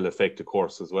Liam Cahill effect, of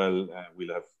course, as well.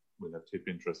 We'll have tip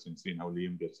interest in seeing how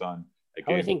Liam gets on.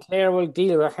 Again. I think Clare will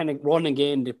deal with that kind of run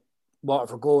again. The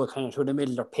Waterford go kind of through the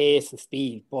middle, their pace and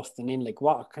speed, busting in. Like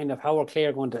how are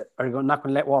Clare going to? Are they not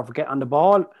going to let Waterford get on the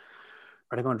ball?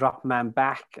 Are they going to drop a man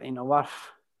back? You know what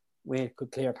way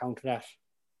could Clare counter that?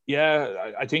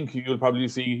 Yeah, I think you'll probably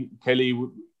see Kelly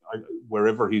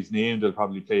wherever he's named. He'll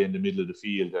probably play in the middle of the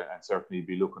field and certainly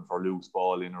be looking for loose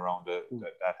ball in around that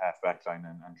half back line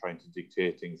and trying to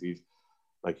dictate things. He's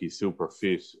super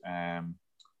fit. I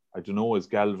don't know, is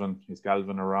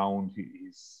Galvin around?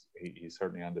 He's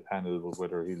certainly on the panel, but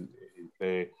whether he'll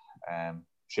play.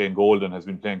 Shane Golden has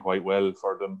been playing quite well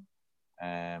for them.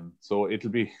 So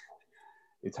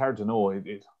it's hard to know.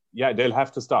 They'll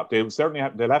have to stop. They'll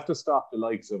have to stop the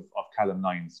likes of Callum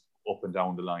Nines up and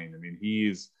down the line. I mean,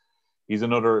 he's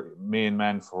another main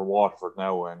man for Waterford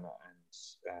now, and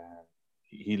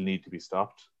he'll need to be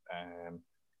stopped.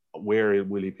 Where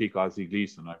will he pick Ozzie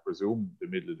Gleeson? I presume the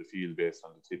middle of the field based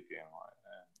on the tip game.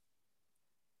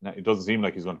 It doesn't seem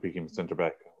like he's going to pick him centre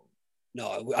back.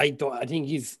 No, I don't. I think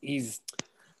he's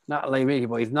not a liability,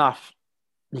 but he's not.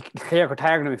 Clare could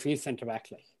target him if he's centre back.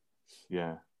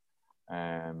 Yeah,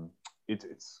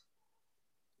 it's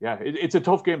a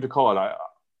tough game to call.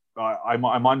 I'm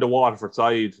on the Waterford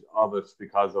side of it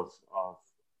because of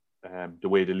the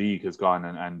way the league has gone,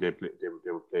 and they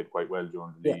were played quite well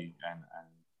during the league, and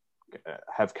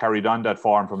have carried on that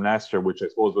form from last year, which I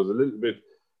suppose was a little bit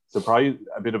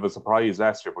of a surprise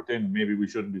last year. But then maybe we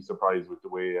shouldn't be surprised with the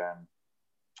way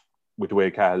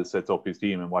Cahill sets up his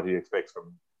team and what he expects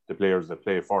from the players that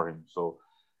play for him. So,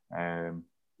 I'm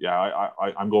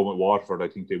going with Waterford. I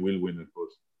think they will win it, but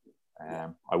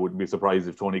I wouldn't be surprised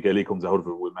if Tony Kelly comes out of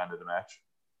it with man of the match.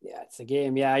 Yeah, it's a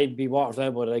game. Yeah, I'd be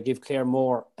Waterford, but I'd give Clare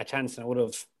more a chance than I would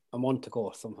have a month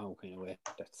ago somehow, kind of way.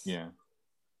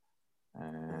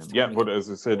 But as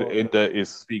I said, Inda is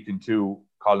speaking to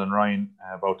Colin Ryan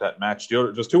about that match.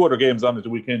 There's two other games on at the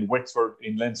weekend: Wexford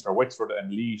in Leinster, Wexford and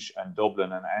Laois, and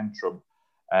Dublin and Antrim.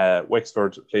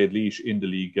 Wexford played Laois in the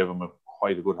league, gave them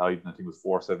quite a good hiding. I think it was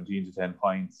 4-17 to 10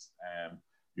 points.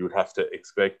 You would have to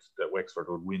expect that Wexford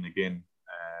would win again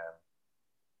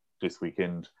this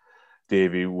weekend.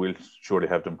 Davy will surely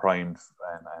have them primed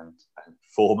and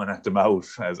foaming at the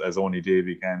mouth as only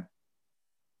Davy can.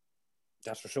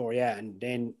 That's for sure, yeah. And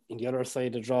then in the other side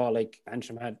of the draw, like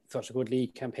Antrim had such a good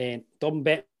league campaign. Dublin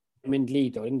bet them in the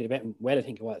league, though, didn't they? Bet them well, I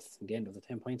think it was. In the end of the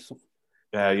 10 points or something.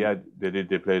 They did.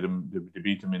 They played them. They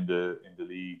beat them in the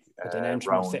league. But then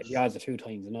Antrim set the odds a few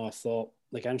times, so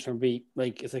like Antrim beat,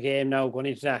 like it's a game now going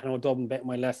into that. I know Dublin bet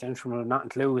my less. Antrim are nothing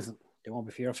to lose. They won't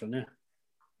be fearful now.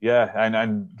 Yeah,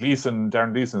 and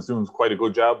Darren Gleeson's doing quite a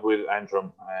good job with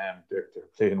Antrim. They're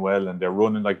playing well and they're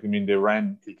running. They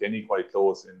ran Kilkenny quite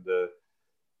close in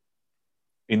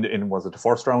was it the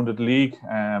first round of the league?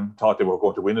 Thought they were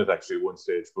going to win it actually at one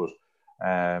stage, but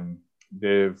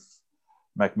they've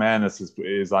McManus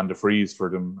is on the freeze for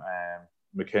them.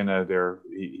 McKenna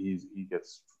he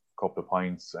gets a couple of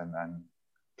points, and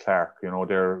Clark,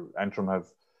 their Antrim have.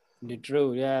 They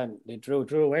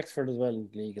drew Wexford as well in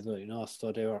the league as well,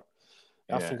 so they were.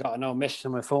 I often got a message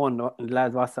on my phone, and the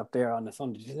lads WhatsApp there on the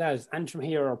Sunday. These lads, Antrim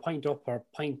here are a point up or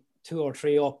point 2 or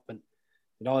 3 up, and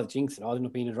it all jinx it all ended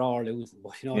up being a draw or losing.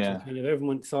 But kind of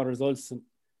everyone saw the results and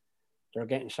they're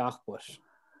getting shocked. But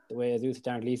the way as you said,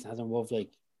 Darren Gleeson has them above,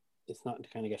 it's not to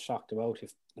kind of get shocked about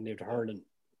when they've heard and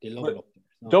they love it up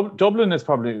there. Dublin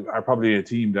are probably a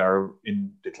team that are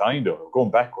in decline though,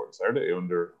 going backwards, are they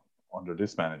under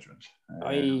this management?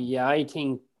 I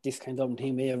think this kind of Dublin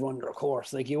team may have run their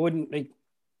course. You wouldn't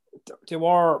they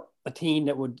were a team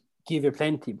that would give you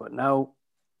plenty, but now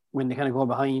when they kind of go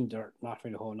behind, they're not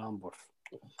really holding on. But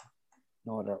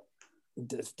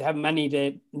they have many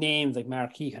the names like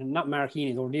Marquee, not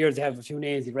Marquini. Over the years, they have a few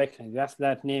names you recognise. You ask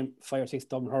that name 5 or 6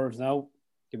 Dublin hurls now,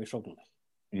 give me trouble.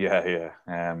 Yeah.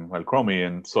 Well, Crummy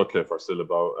and Sutcliffe are still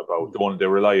about Donald. They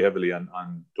rely heavily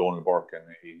on Donald Burke, and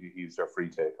he's their free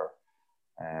taker.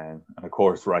 And of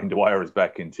course, Ryan Dwyer is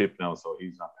back in tip now, so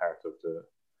he's not part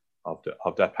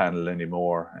of that panel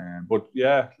anymore. But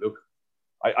yeah, look,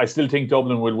 I still think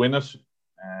Dublin will win it.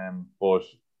 But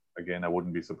again, I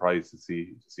wouldn't be surprised to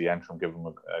see Antrim give them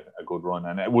a good run,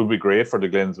 and it would be great for the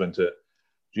Glensmen to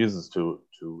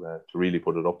really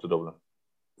put it up to Dublin.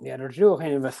 Yeah, they're due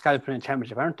kind of a scalping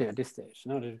championship, aren't they, at this stage?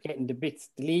 You know, they're getting the bits.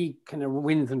 The league kind of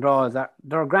wins and draws.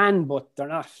 They're grand, but they're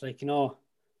not like, you know.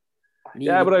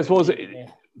 Yeah, but I suppose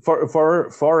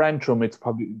for Antrim,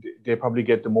 they probably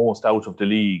get the most out of the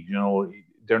league. You know,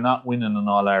 they're not winning in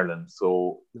All Ireland,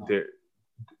 so they're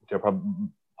probably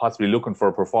possibly looking for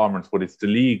a performance. But it's the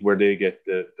league where they get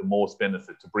the most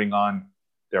benefit to bring on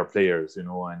their players, you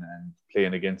know, and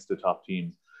playing against the top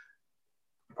teams.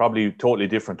 Probably totally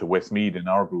different to Westmeath in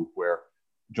our group, where,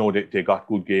 you know, they got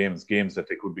good games that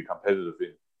they could be competitive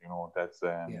in. You know, that's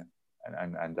and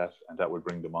that would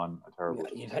bring them on a terrible.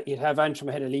 Yeah, you'd have Antrim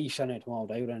ahead of Laois on it tomorrow,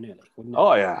 wouldn't you? Like, wouldn't it?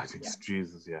 Oh yeah, I think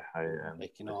Jesus, yeah. I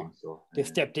think so. They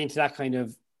stepped into that kind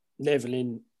of level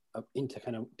into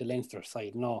kind of the Leinster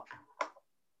side. No.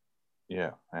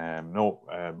 Yeah.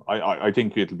 I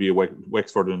think it'll be a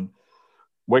Wexford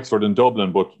and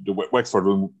Dublin, but the Wexford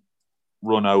will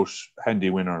run out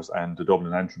handy winners, and the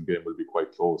Dublin Antrim game will be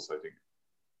quite close, I think.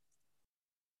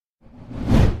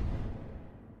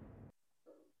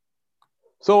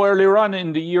 So earlier on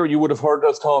in the year, you would have heard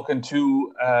us talking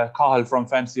to Cathal from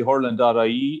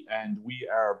fantasyhurling.ie, and we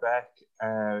are back.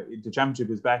 The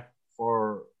championship is back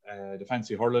for the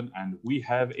Fantasy Hurling, and we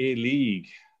have a league.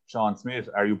 Sean Smith,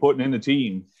 are you putting in a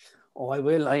team? Oh, I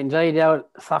will. I enjoy the old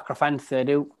soccer fantasy, I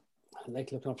do. I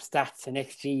like looking up stats and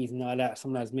XGs and all that.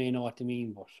 Some lads may know what they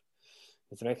mean, but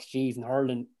if they're XGs and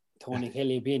hurling, Tony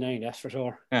Kelly will be in it, that's for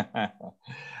sure.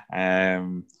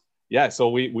 Yeah, so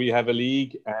we have a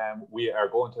league. We are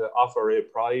going to offer a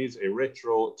prize, a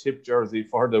retro tip jersey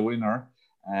for the winner.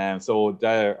 So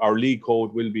our league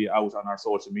code will be out on our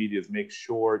social medias. Make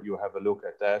sure you have a look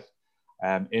at that.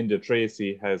 Enda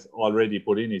Tracy has already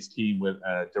put in his team with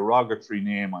a derogatory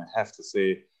name, I have to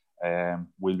say.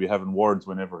 We'll be having words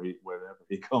whenever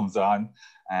he comes on.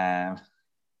 But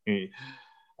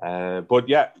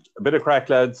yeah, a bit of crack,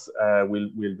 lads.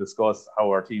 We'll discuss how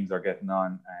our teams are getting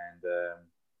on, and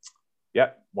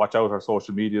yeah, watch out our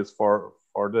social medias for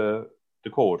the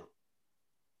code.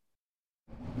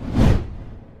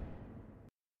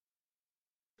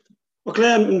 Well,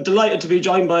 Claire, I'm delighted to be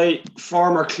joined by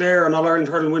former Clare and All-Ireland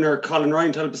hurling winner Colin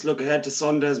Ryan to help us look ahead to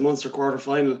Sunday's Munster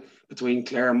quarter-final between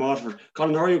Clare and Waterford.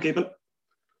 Colin, how are you keeping?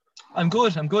 I'm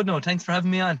good now. Thanks for having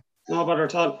me on. No bother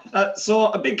at all. So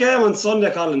a big game on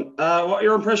Sunday, Colin. What are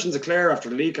your impressions of Clare after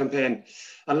the league campaign?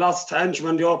 I lost to Antrim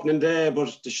on the opening day,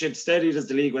 but the ship steadied as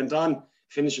the league went on,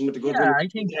 finishing with a good win. I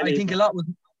think a lot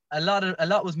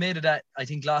was made of that. I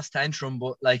think lost to Antrim,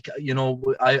 but like, you know,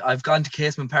 I've gone to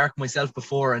Casement Park myself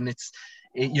before, and it's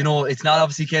not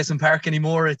obviously Casement Park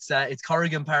anymore. It's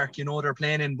Corrigan Park, you know, they're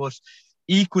playing in, but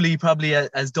equally probably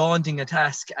as daunting a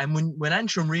task. And when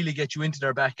Antrim really get you into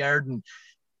their back garden,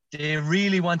 they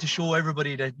really want to show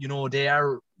everybody that, you know, they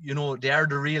are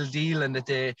the real deal, and that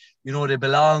they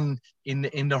belong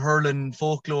in the hurling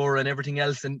folklore and everything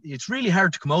else. And it's really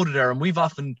hard to come out of there. And we've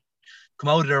often come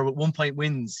out of there with 1 point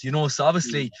wins, you know. So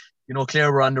obviously, you know,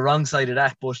 Clare were on the wrong side of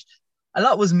that, but a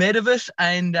lot was made of it.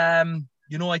 And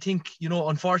you know, I think, you know,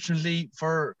 unfortunately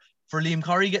for Liam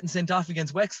Corrie getting sent off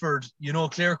against Wexford, you know,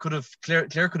 Clare could have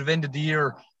ended the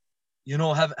year, you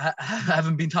know,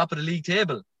 having been top of the league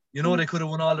table. You know, they could have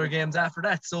won all their games after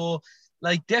that. So,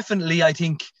 like, definitely, I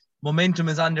think momentum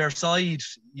is on their side,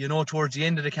 you know, towards the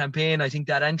end of the campaign. I think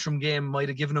that Antrim game might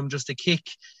have given them just a kick,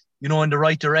 you know, in the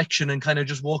right direction, and kind of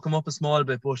just woke them up a small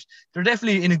bit. But they're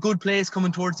definitely in a good place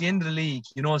coming towards the end of the league,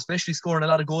 you know, especially scoring a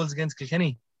lot of goals against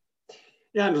Kilkenny.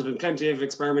 Yeah, and there's been plenty of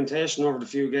experimentation over the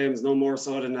few games, no more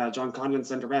so than John Conlon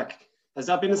centre-back. Has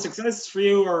that been a success for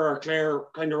you, or are Clare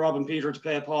kind of robbing Peter to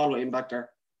play Paul with him back there?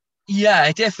 Yeah,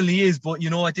 it definitely is. But, you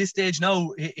know, at this stage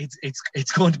now,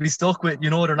 it's going to be stuck with, you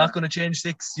know, they're not going to change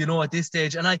six, you know, at this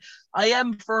stage. And I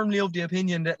am firmly of the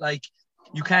opinion that, like,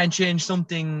 you can't change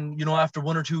something, you know, after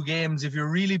 1 or 2 games. If you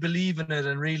really believe in it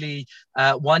and really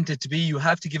want it to be, you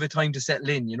have to give it time to settle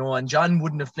in, you know. And John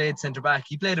wouldn't have played centre-back.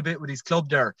 He played a bit with his club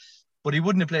there, but he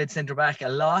wouldn't have played centre-back a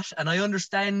lot. And I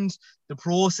understand the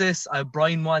process.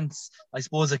 Brian wants, I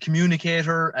suppose, a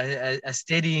communicator, a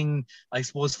steadying, I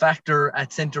suppose, factor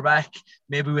at centre-back.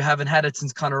 Maybe we haven't had it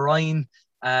since Conor Ryan,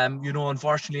 you know,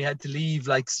 unfortunately had to leave.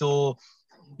 Like, so,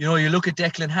 you know, you look at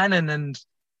Declan Hannon, and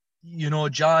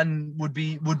John would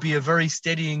be a very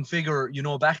steadying figure,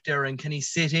 back there, and can he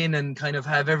sit in and kind of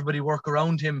have everybody work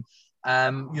around him,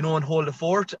 and hold the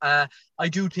fort? I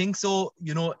do think so.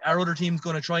 Our other team's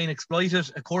going to try and exploit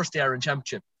it. Of course they are in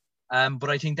Championship. But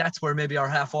I think that's where maybe our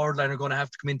half forward line are going to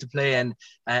have to come into play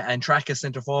and track a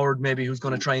centre forward, maybe who's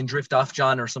going to try and drift off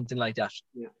John or something like that.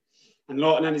 Yeah. And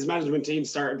Lawton and his management team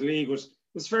started the league was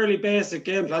fairly basic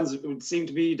game plans. It would seem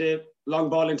to be the long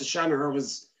ball into Shanahan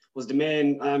was the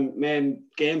main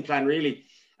game plan, really.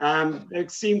 They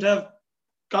seem to have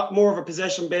got more of a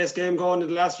possession-based game going in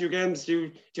the last few games.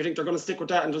 Do you think they're going to stick with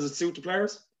that, and does it suit the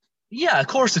players? Yeah, of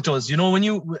course it does. When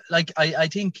you, I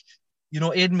think,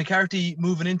 Aidan McCarthy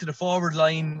moving into the forward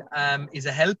line is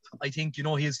a help. I think,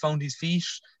 he has found his feet.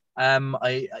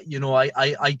 I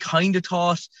kind of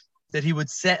thought that he would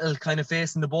settle kind of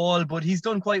facing the ball, but he's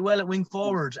done quite well at wing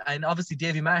forward. And obviously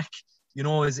Davy Mack,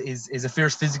 is a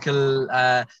fierce physical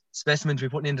specimen to be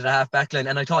putting into the half back line.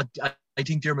 And I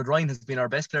think Diarmuid Ryan has been our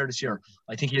best player this year.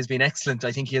 I think he has been excellent.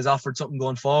 I think he has offered something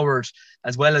going forward,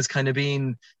 as well as kind of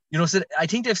being, so I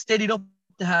think they've steadied up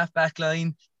the half back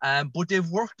line, but they've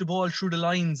worked the ball through the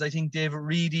lines. I think David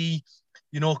Reedy,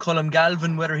 Colm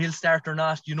Galvin, whether he'll start or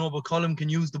not, but Colm can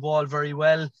use the ball very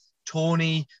well.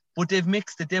 Tony, but they've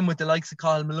mixed it then with the likes of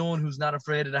Cathal Malone, who's not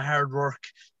afraid of the hard work.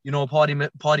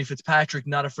 Paddy Fitzpatrick,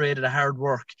 not afraid of the hard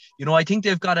work. I think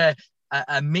they've got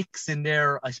a mix in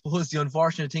there. I suppose the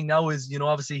unfortunate thing now is,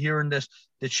 obviously hearing that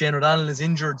Shane O'Donnell is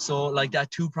injured. So like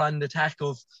that two-pronged attack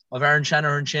of Aaron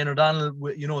Shanahan and Shane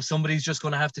O'Donnell, somebody's just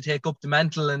going to have to take up the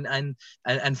mantle and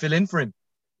fill in for him.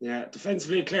 Yeah,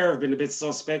 defensively, Clare have been a bit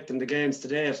suspect in the games to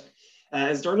date.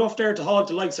 Is there enough there to halt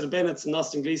the likes of the Bennetts and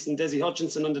Austin Gleeson, Desi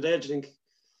Hutchinson on the day, do you think?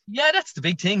 Yeah, that's the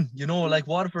big thing. Like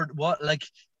Waterford,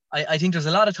 I think there's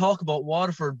a lot of talk about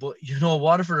Waterford, but,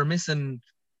 Waterford are missing,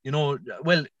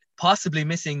 possibly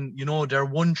missing, their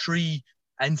 1, 3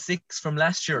 and 6 from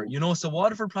last year, so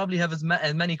Waterford probably have as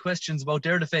many questions about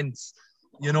their defence,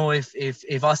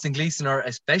 if Austin Gleeson, or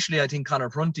especially I think Conor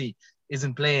Prunty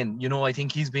isn't playing. I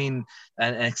think he's been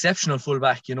an exceptional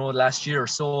fullback, last year.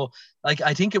 So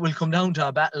I think it will come down to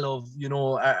a battle of,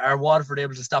 are Waterford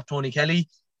able to stop Tony Kelly?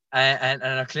 And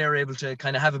are Clare able to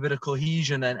kind of have a bit of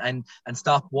cohesion and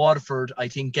stop Waterford, I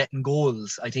think, getting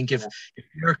goals. I think if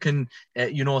Clare can,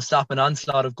 stop an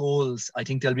onslaught of goals, I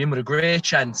think they'll be in with a great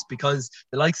chance, because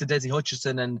the likes of Desi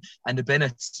Hutchison and the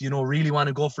Bennetts, really want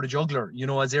to go for the juggler,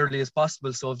 as early as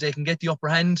possible. So if they can get the upper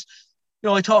hand,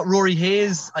 I thought Rory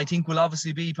Hayes, I think, will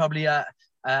obviously be probably a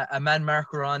man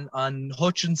marker on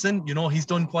Hutchinson. He's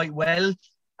done quite well.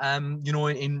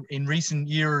 In recent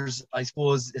years, I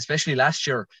suppose, especially last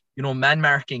year, man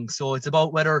marking. So it's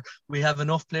about whether we have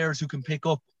enough players who can pick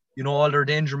up, all their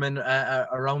danger men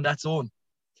around that zone.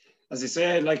 As you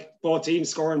say, like both teams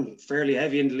scoring fairly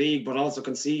heavy in the league, but also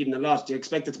conceding a lot. Do you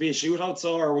expect it to be a shootout,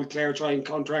 or will Clare try and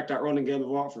counteract that running game of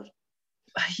Waterford?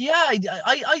 Yeah,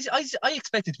 I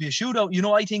expect it to be a shootout.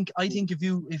 I think if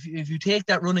you take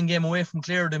that running game away from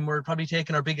Clare, then we're probably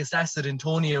taking our biggest asset in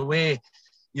Tony away.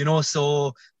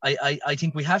 So I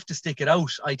think we have to stick it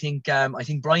out. I think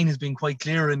Browne has been quite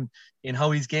clear in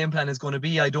how his game plan is going to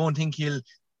be. I don't think he'll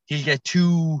get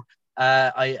too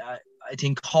I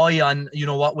think high on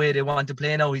what way they want to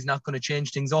play now. He's not going to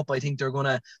change things up. I think they're going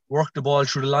to work the ball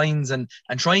through the lines and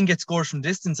try and get scores from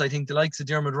distance. I think the likes of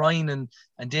Diarmuid Ryan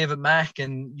and David Mack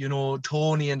and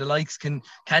Tony and the likes can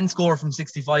score from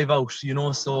 65 out.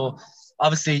 So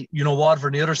obviously,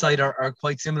 Waterford on the other side are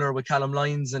quite similar with Callum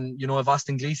Lyons, and, if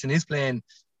Austin Gleeson is playing,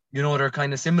 they're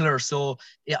kind of similar. So,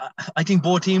 yeah, I think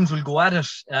both teams will go at it.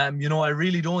 I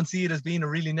really don't see it as being a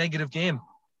really negative game.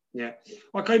 Yeah.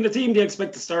 What kind of team do you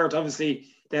expect to start? Obviously,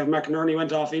 Dave McInerney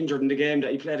went off injured in the game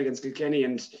that he played against Kilkenny,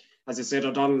 and as you said,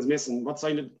 O'Donnell's missing. What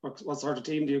sort of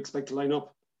team do you expect to line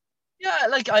up? Yeah,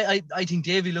 I think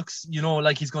Davy looks,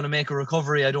 like he's going to make a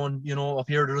recovery. I don't, up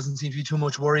here there doesn't seem to be too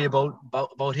much worry about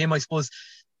him. I suppose,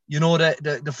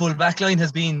 the full back line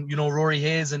has been, Rory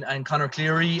Hayes and Conor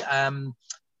Cleary.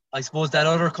 I suppose that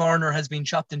other corner has been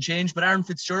chopped and changed, but Aaron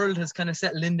Fitzgerald has kind of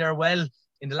settled in there well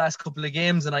in the last couple of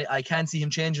games, and I can't see him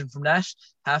changing from that.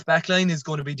 Half back line is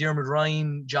going to be Diarmuid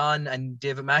Ryan, John and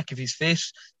David Mack if he's fit.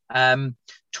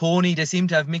 Tony, they seem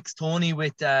to have mixed Tony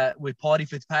with Paddy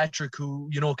Fitzpatrick, who,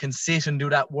 can sit and do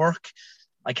that work.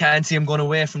 I can't see him going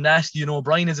away from that.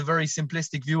 Browne has a very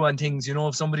simplistic view on things.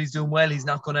 If somebody's doing well, he's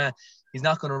not gonna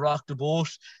rock the boat.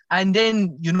 And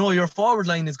then, your forward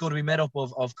line is going to be made up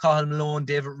of Cathal Malone,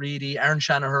 David Reedy, Aaron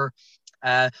Shanahan,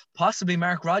 possibly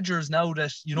Mark Rogers now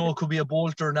that, it could be a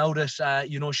bolter now that,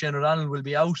 Shane O'Donnell will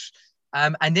be out.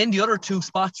 And then the other two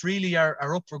spots really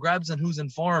are up for grabs and who's in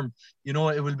form. You know,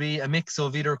 it will be a mix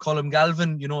of either Colm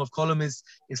Galvin, you know, if Colm is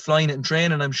flying it in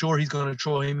training, I'm sure he's going to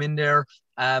throw him in there.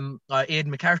 Aidan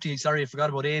McCarthy, sorry, I forgot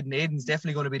about Aidan. Aidan's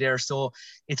definitely going to be there. So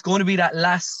it's going to be that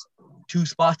last two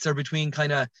spots are between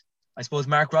kind of, I suppose,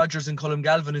 Mark Rogers and Colm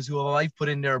Galvin is who I've put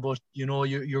in there. But, you know,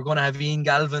 you're going to have Ian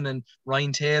Galvin and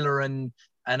Ryan Taylor and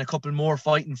a couple more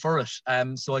fighting for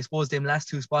it. So I suppose them last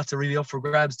two spots are really up for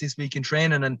grabs this week in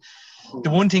training. And the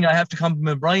one thing I have to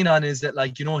compliment Browne on is that,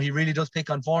 like, you know, he really does pick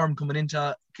on form coming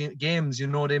into games. You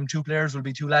know, them two players will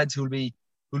be two lads who'll be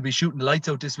shooting the lights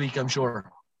out this week, I'm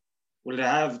sure. Will they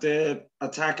have the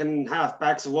attacking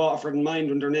half-backs of Waterford in mind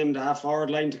when they're named the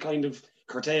half-forward line to kind of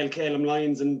curtail Calum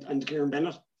Lyons and Kieran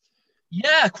Bennett?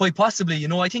 Yeah, quite possibly. You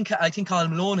know, I think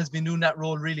Colin Malone has been doing that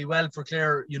role really well for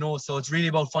Clare, you know, so it's really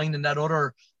about finding that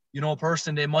other, you know,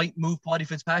 person. They might move Paddy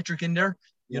Fitzpatrick in there.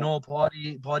 You know,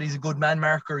 Paddy's a good man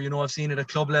marker. You know, I've seen it at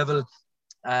club level.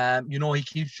 You know, he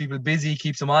keeps people busy,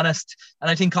 keeps them honest.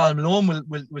 And I think Colin Malone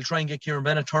will try and get Kieran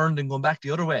Bennett turned and going back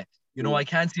the other way. You know, I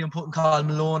can't see him putting Colin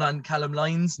Malone on Callum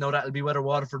Lyons. Now, that'll be whether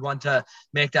Waterford want to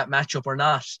make that matchup or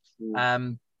not.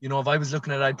 You know, if I was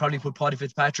looking at it, I'd probably put Paddy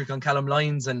Fitzpatrick on Callum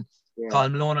Lyons and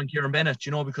Colin Malone on Kieran Bennett,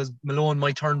 you know, because Malone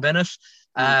might turn Bennett,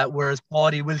 whereas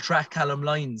Paddy will track Callum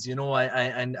Lyons, you know,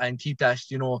 and keep that,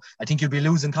 you know. I think you'd be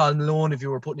losing Colin Malone if you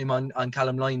were putting him on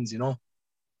Callum Lyons, you know.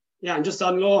 Yeah, and just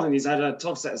on Lohan, he's had a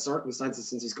tough set of circumstances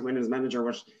since he's come in as manager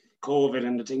with COVID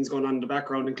and the things going on in the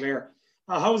background in Clare.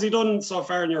 How has he done so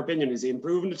far, in your opinion? Is he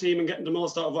improving the team and getting the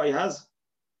most out of what he has?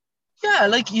 Yeah,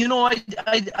 like, you know,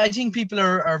 I think people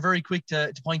are very quick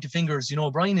to point to fingers. You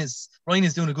know, Browne is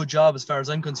doing a good job as far as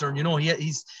I'm concerned. You know,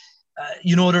 he's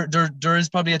you know, there is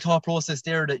probably a thought process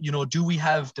there that, you know, do we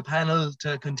have the panel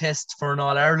to contest for an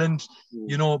All-Ireland?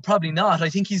 You know, probably not. I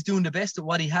think he's doing the best at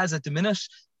what he has at the minute.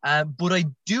 But I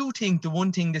do think the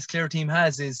one thing this Clare team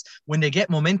has is when they get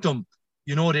momentum,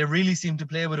 you know, they really seem to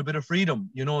play with a bit of freedom.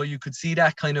 You know, you could see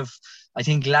that kind of, I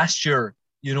think, last year,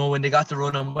 you know, when they got the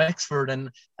run on Wexford.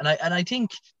 And I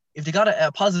think if they got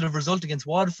a positive result against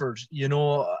Waterford, you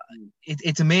know,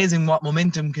 it's amazing what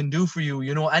momentum can do for you,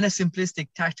 you know, and a simplistic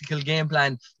tactical game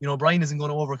plan. You know, Browne isn't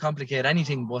going to overcomplicate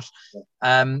anything, but,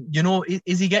 you know,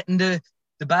 is he getting the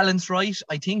balance right?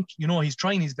 I think, you know, he's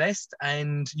trying his best.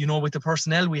 And, you know, with the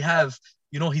personnel we have,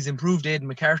 you know, he's improved Aidan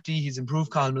McCarthy, he's improved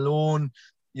Colm Malone,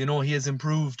 you know, he has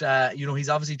improved, you know, he's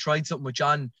obviously tried something with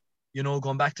John, you know,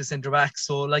 going back to centre back.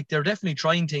 So, like, they're definitely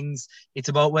trying things. It's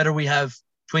about whether we have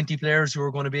 20 players who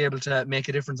are going to be able to make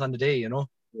a difference on the day, you know.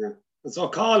 Yeah. And so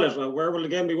call it. Where will the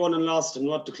game be won and lost, and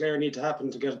what do Clare need to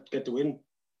happen to get the win?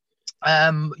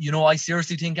 You know, I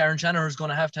seriously think Aaron Shanahan is going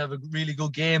to have a really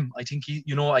good game. I think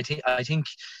I think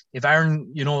if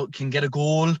Aaron, you know, can get a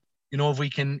goal, you know, if we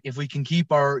can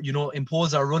keep our, you know,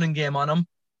 impose our running game on him,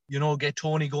 you know, get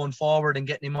Tony going forward and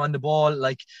getting him on the ball.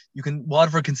 Like,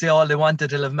 Waterford can say all they want that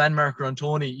they'll have man marker on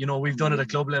Tony. You know, we've done it at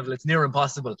club level. It's near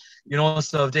impossible. You know,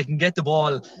 so if they can get the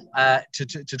ball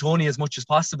to Tony as much as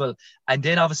possible, and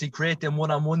then obviously create them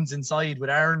one-on-ones inside with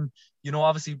Aaron, you know,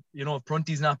 obviously, you know, if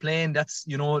Prunty's not playing, that's,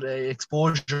 you know, the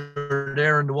exposure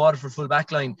there in the Waterford full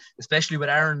back line, especially with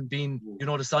Aaron being, you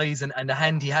know, the size and the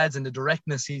hand he has and the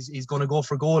directness, he's going to go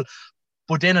for goal.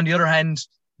 But then on the other hand,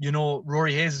 you know,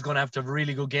 Rory Hayes is going to have a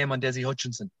really good game on Desi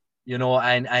Hutchinson, you know,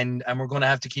 and we're going to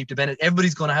have to keep the Bennett.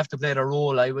 Everybody's going to have to play their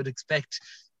role. I would expect,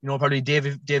 you know, probably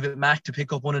David Mack to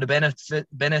pick up one of the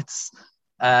Bennetts,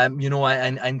 you know,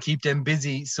 and keep them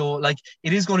busy. So, like,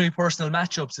 it is going to be personal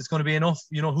matchups. It's going to be enough,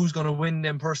 you know, who's going to win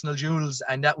them personal duels,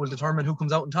 and that will determine who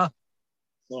comes out on top.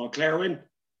 So, Clare win?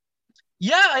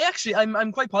 Yeah,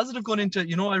 I'm quite positive going into,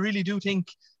 you know, I really do think,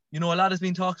 you know, a lot has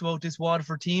been talked about this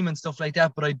Waterford team and stuff like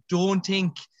that, but I don't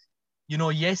think, you know,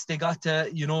 yes, they got to,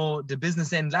 you know, the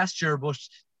business end last year, but,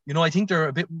 you know, I think they're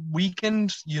a bit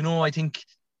weakened. You know, I think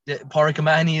that Pádraig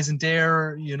O'Mahony isn't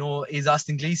there, you know, is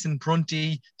Austin Gleeson,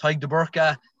 Prunty, Tyg de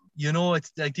Burka, you know, it's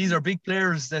like these are big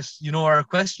players that, you know, are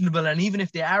questionable. And even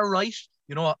if they are right,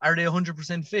 you know, are they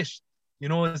 100% fit? You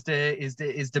know, is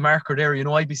the marker there? You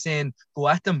know, I'd be saying go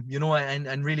at them, you know,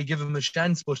 and really give them a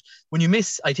chance. But when you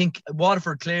miss, I think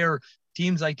Waterford, Clare,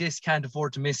 teams like this can't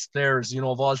afford to miss players, you know,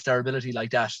 of all-star ability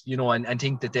like that, you know, and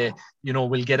think that they, you know,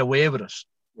 will get away with it.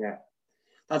 Yeah.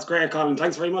 That's great, Colin.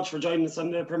 Thanks very much for joining us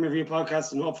on the Premier View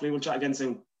podcast, and hopefully we'll chat again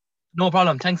soon. No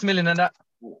problem. Thanks a million on that.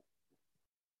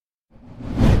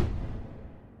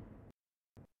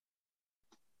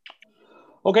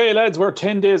 Okay, lads, we're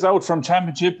 10 days out from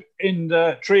championship, and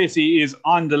Tracy is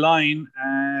on the line.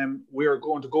 We're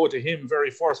going to go to him very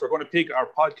first. We're going to pick our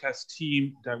podcast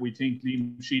team that we think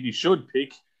Liam Sheedy should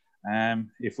pick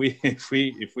if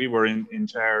we were in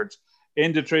charge.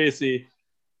 Enda Tracy,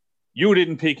 you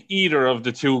didn't pick either of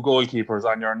the two goalkeepers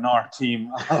on your North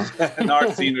team,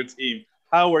 North senior team.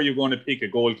 How are you going to pick a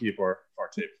goalkeeper for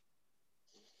Tip?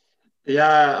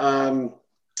 Yeah,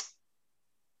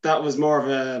 that was more of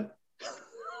a...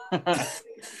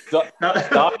 Stop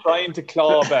trying to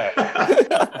claw back.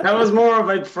 That was more of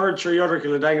I preferred 3 other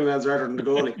Kildangan lads rather than the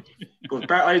goalie.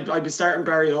 But I'd be starting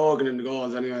Barry Hogan in the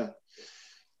goals anyway.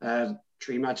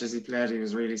 3 matches he played, he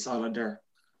was really solid there.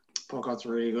 Puckouts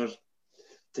were really good.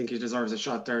 I think he deserves a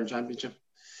shot there in Championship.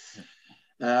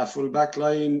 Full back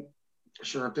line,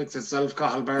 sure picks itself.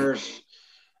 Cathal Barrett,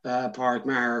 Pádraig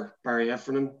Maher, Barry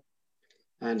Heffernan.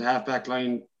 And half back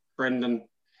line, Brendan,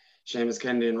 Seamus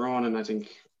Kennedy and Ronan. I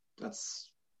think that's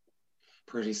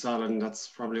pretty solid, and that's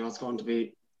probably what's going to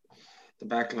be the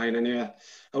back line anyway.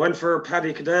 I went for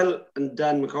Paddy Cadell and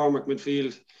Dan McCormack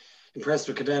midfield. Impressed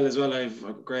with Cadell as well. I have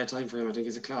a great time for him. I think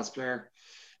he's a class player.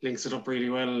 Links it up really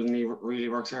well, and he really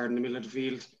works hard in the middle of the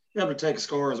field. He's able to take a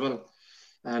score as well.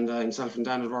 And himself and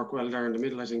Dan would work well there in the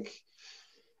middle, I think.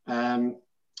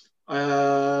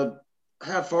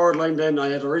 Half forward line then, I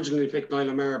had originally picked Niall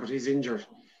O'Meara, but he's injured.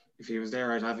 If he was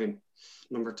there, I'd have him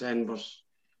number 10, but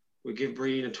we give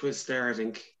Breen a twist there, I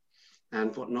think,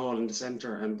 and put Noel in the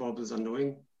centre and Bubbles on the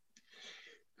wing.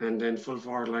 And then full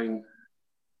forward line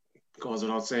goes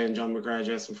without saying, John McGrath,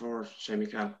 Jason Ford, Shane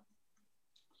McCall.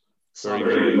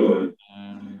 Very good.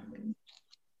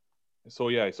 So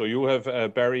you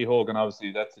have Barry Hogan,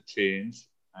 obviously that's a change,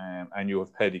 and you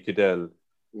have Paddy Cadell,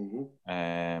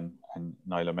 and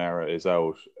Niall O'Meara is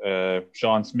out.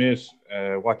 Sean Smith,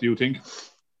 what do you think?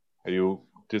 Are you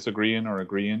disagreeing or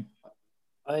agreeing?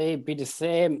 I'd be the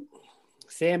same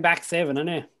back 7,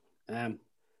 innit?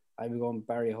 I'd be going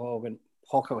Barry Hogan.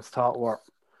 Puckouts thought were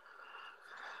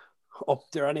up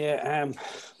there anyway.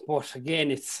 But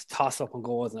again, it's toss up and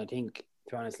goes, and I think, to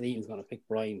be honest, Liam's going to pick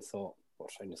Browne, so but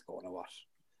I'm just going to what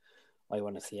I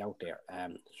want to see out there.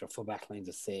 So full back line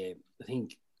to say, I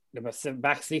think the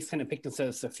back 6 kind of picked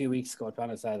themselves a few weeks ago, to be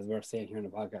honest, as we were saying here in the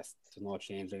podcast. There's no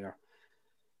change there.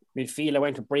 Midfield, I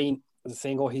went to Breen. As I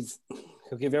saying,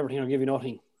 he'll give everything or give you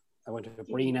nothing. I went to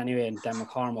Breen anyway, and Dan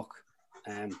McCormack.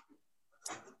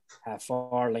 Half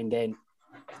forward line then.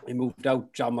 I moved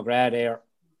out John McGrath there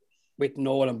with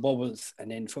Noel and Bubbles,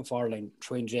 and then full forward line,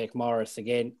 twin Jake Morris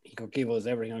again. He could give us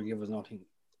everything or give us nothing.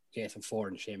 Jason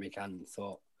Ford and Shane McCann.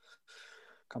 So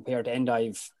compared to end,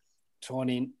 he's thrown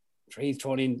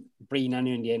in Breen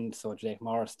anyway in the end. So Jake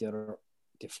Morris, the other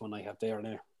different one I have there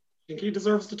now. I think he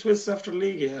deserves the twist after the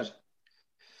league he had.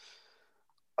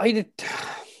 I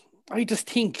just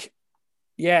think,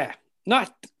 yeah,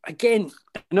 not again.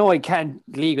 No, I can't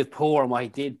league with poor and what he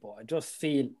did, but I just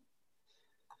feel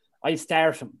I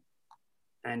start him,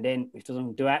 and then if he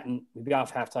doesn't do that, and we'll be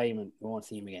off half time and we won't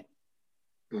see him again.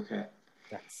 Okay,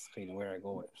 that's kind of where I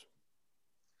go with it.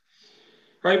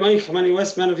 Right, Mike, how many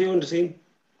Westmen have you on the team?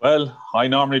 Well, I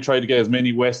normally try to get as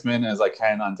many Westmen as I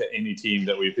can onto any team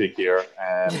that we pick here.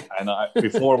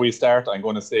 Before we start, I'm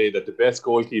going to say that the best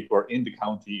goalkeeper in the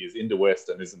county is in the West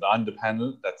and isn't on the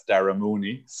panel. That's Dara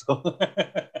Mooney. So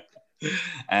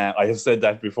I have said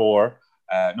that before.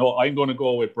 No, I'm going to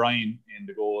go with Browne in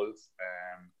the goals.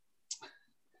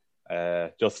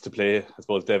 Just to play, I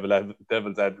suppose,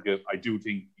 devil's advocate. I do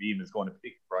think Liam is going to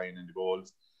pick Browne in the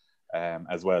goals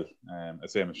as well.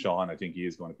 Same as Sean, I think he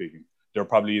is going to pick him. There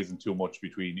probably isn't too much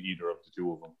between either of the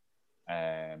two of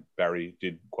them. Barry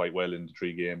did quite well in the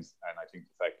 3 games, and I think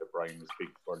the fact that Browne was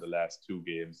picked for the last 2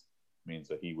 games means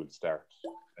that he would start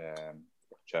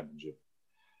Championship.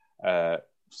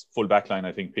 Full backline,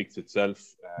 I think, picks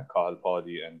itself. Cathal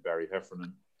Paddy and Barry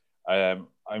Heffernan. I'm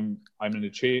in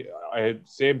a I had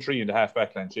same 3 in the half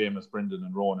backline: Seamus, Brendan,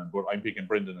 and Ronan. But I'm picking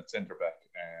Brendan at centre back.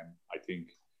 I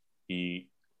think he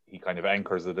kind of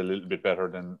anchors it a little bit better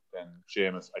than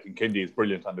Seamus. I think Kendi is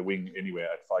brilliant on the wing anyway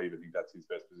at 5. I think that's his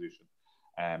best position.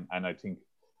 And I think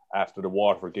after the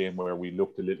Waterford game where we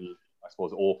looked a little, I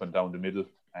suppose, open down the middle,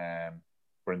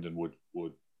 Brendan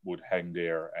would hang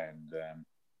there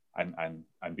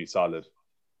and be solid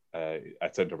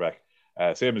at centre back.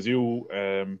 Same as you,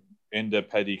 Enda,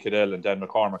 Paddy Cadell and Dan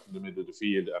McCormack in the middle of the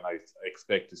field, and I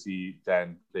expect to see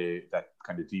Dan play that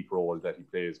kind of deep role that he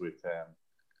plays with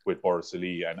Boris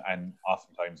Ali and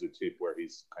oftentimes with Tip, where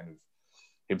he's kind of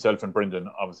himself and Brendan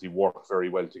obviously work very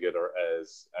well together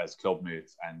as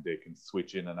clubmates, and they can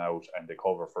switch in and out and they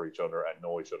cover for each other and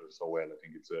know each other so well. I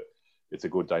think it's a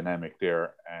good dynamic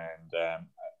there, and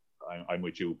I'm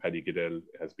with you. Paddy Cadell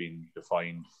has been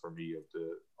defined for me of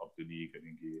the league. I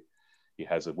think he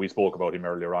has it. We spoke about him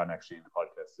earlier on actually in the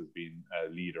podcast as being a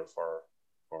leader for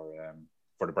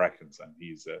the Brackens, and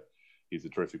he's a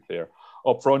terrific player.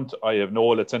 Up front, I have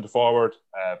Noel at centre forward,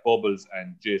 Bubbles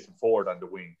and Jason Ford on the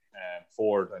wing.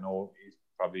 Ford, I know he's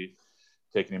probably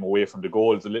taking him away from the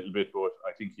goals a little bit, but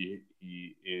I think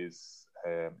he is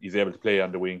he's able to play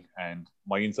on the wing. And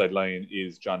my inside line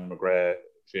is John McGrath,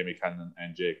 Jamie Cannon,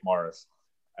 and Jake Morris.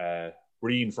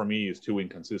 Breen for me is too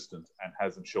inconsistent and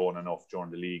hasn't shown enough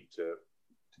during the league to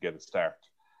get a start.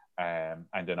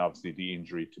 And then obviously the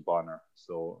injury to Bonner.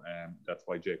 So that's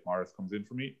why Jake Morris comes in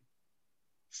for me.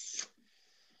 Say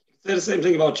the same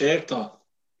thing about Jake, though.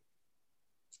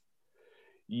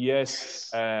 Yes,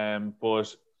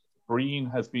 but Breen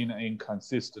has been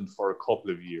inconsistent for a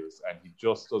couple of years, and he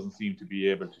just doesn't seem to be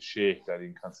able to shake that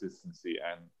inconsistency.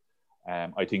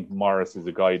 And I think Morris is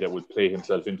a guy that would play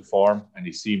himself into form, and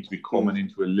he seemed to be coming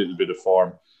into a little bit of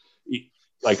form.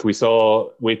 Like we saw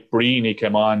with Breen, he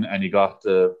came on and he got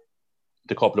the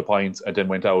couple of points, and then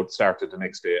went out, started the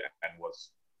next day, and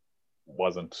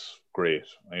wasn't great,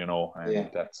 you know. And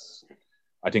that's,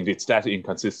 I think it's that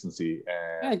inconsistency.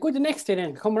 Go the next day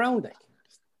then, come around like.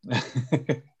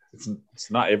 It's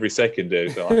not every second day.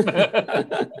 So.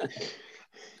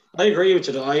 I agree with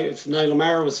you though. If Niall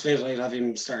O'Mara was fit, I'd have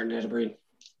him starting out of Breen.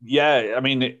 Yeah, I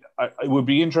mean, it would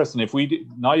be interesting if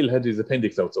Niall had his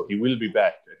appendix out, so he will be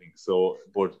back, I think. So,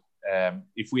 but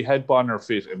if we had Bonner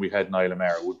fit and we had Niall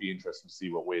O'Mara, it would be interesting to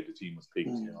see what way the team was picked,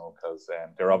 you know, because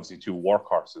they're obviously two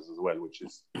workhorses as well, which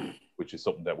is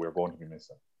something that we're going to be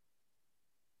missing.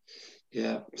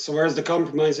 Yeah. So where's the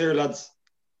compromise here, lads?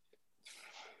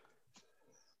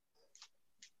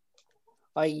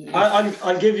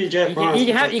 I'll give you Jeff. You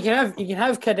can have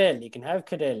Cadell. You can have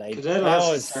Cadell. Cadell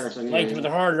has starting. Like with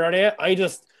the harder area.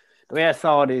 The way I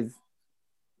saw it is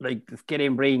like just get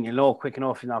in Breen. You know, quick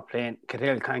enough. He's not playing.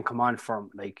 Cadell can't come on from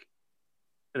like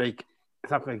it's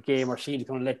not like a game where she's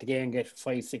going to let the game get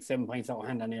 5, 6, 7 points out of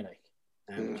hand on it.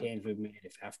 Like change we've made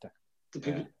if you have to.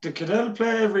 Did Cadell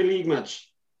play every league match?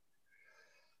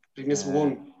 He missed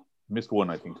one. Missed one,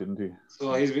 I think, didn't he?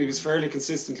 So he was fairly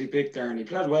consistently picked there, and he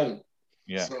played well.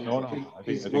 Yeah, so I think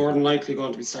he's more than likely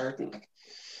going to be starting.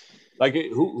 Like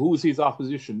who's his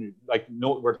opposition? Like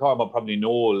no, we're talking about probably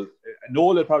Noel.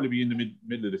 Noel would probably be in the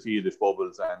middle of the field if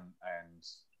Bubbles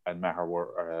and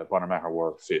Maher Bonner Maher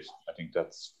were fit. I think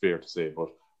that's fair to say. But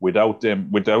without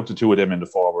the two of them in the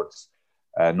forwards,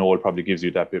 Noel probably gives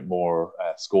you that bit more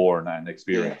scoring and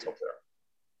experience up there.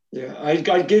 Yeah,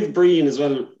 I'd give Breen as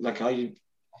well. Like I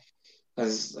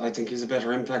think he's a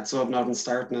better impact sub now than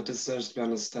starting at this stage, to be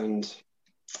honest. And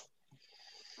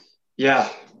yeah,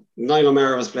 Niall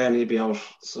O'Mara was playing, he'd be out.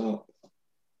 So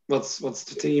what's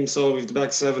the team? So we've the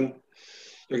back seven.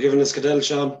 You're giving us Cadell,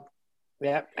 Sean.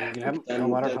 Yeah, no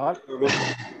matter what.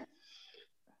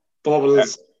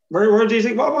 Bubbles. Where do you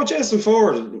think? What about Jason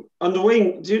Ford on the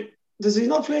wing? Does he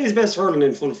not play his best hurling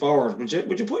in full forward? Would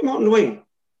you put him out on the wing?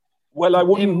 Well, I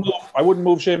wouldn't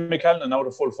move Shane McCallum out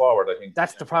of full forward, I think.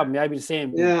 That's the problem. I'd be the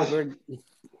same. Yeah.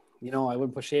 I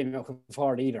wouldn't put Shane out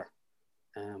forward either.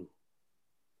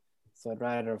 So I'd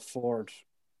rather Ford.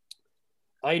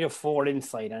 I'd have Ford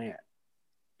inside anyway.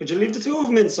 Would you leave the two of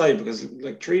them inside? Because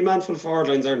like 3-man full forward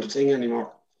lines aren't a thing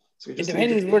anymore. So it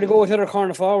depends where to go with the other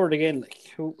corner forward again.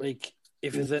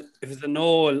 If it's a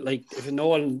Noel, if a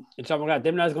Noel and something like that,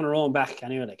 them lads going to run back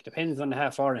anyway. Like depends on the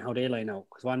half forward and how they line out.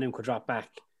 Because one of them could drop back.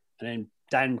 And then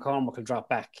Dan McCormick will drop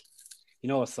back.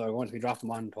 So we're going to be dropping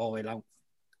one all the way down.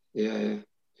 Yeah.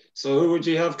 So who would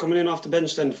you have coming in off the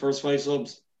bench then, the first 5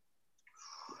 subs?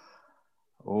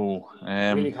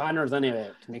 Really Connors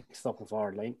anyway, to mix up the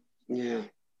forward line. Yeah.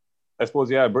 I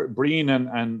suppose, Breen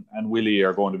and Willie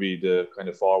are going to be the kind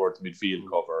of forward to midfield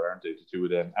cover, aren't they? The two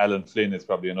of them. Alan Flynn is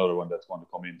probably another one that's going to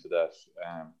come into that.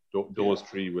 Those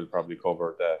three will probably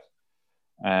cover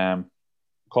that.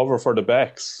 Cover for the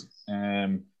backs.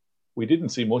 We didn't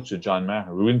see much of John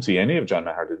Maher. We didn't see any of John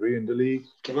Maher, did we, in the league?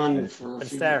 Came on for a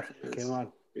start. Came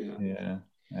on. Yeah.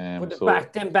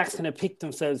 But them backs kind of picked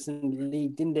themselves in the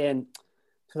league, didn't they? And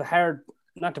it was hard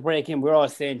not to break in. We're all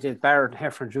saying just Barrett and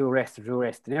Heffron drew rest.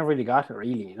 They never really got it,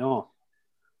 really,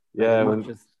 Yeah,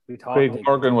 Craig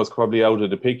Morgan was probably out of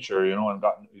the picture, and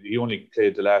he only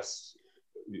played the last.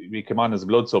 He came on as a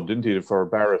blood sub, didn't he, for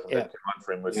Barrett? And then came on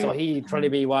for him. So he'd probably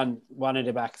be one of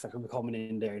the backs that could be coming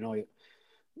in there.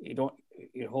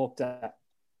 You hope that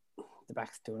the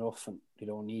backs do enough and you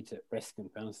don't need to rest him.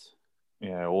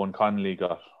 Yeah, Owen Connolly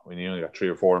he only got 3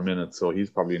 or 4 minutes, so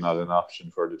he's probably not an option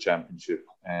for the championship.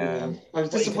 I was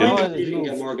disappointed he didn't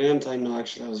get more game time. No,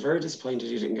 actually, I was very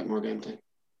disappointed he didn't get more game time.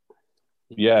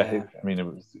 Yeah.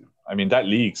 I mean, that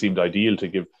league seemed ideal to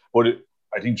give, but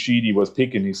I think Sheedy was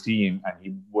picking his team,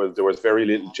 and there was very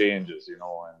little changes, and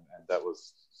that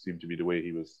seemed to be the way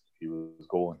he was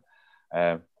going.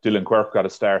 Dylan Quirk got a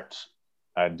start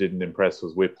and didn't impress,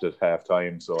 was whipped at half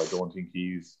time, so I don't think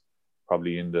he's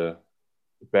probably in the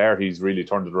bear. He's really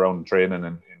turned it around in training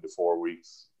in the 4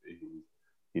 weeks.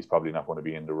 He's probably not going to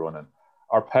be in the running.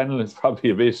 Our panel is probably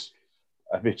a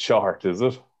bit short, is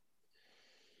it?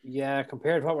 Yeah,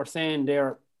 compared to what we're saying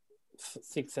there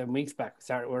 6-7 weeks back,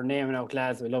 we're naming out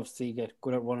lads we love to see get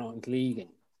good at running out in the league and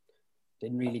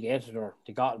didn't really get it, or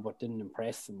they got it but didn't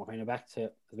impress. And we're kind of back to,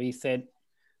 as we said,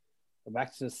 we're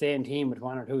back to the same team with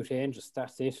 1 or 2 changes.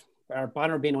 That's it. Our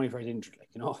Bonner being only for his injured,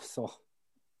 so.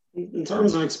 In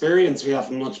terms of experience, we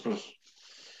haven't much, but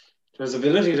there's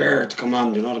ability there to come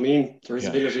on, you know what I mean? There's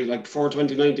ability. Like before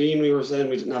 2019, we were saying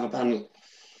we didn't have a panel.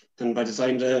 And by the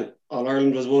time the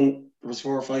All-Ireland was won, there was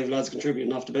 4 or 5 lads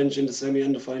contributing off the bench in the semi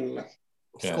and the final.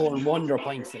 Scoring wonder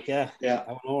points, Yeah. I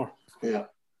don't know. Yeah.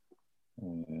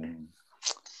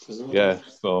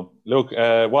 So look,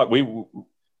 I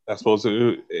suppose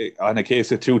on a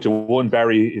case of 2-1,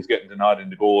 Barry is getting the nod in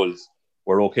the goals.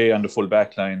 We're okay on the full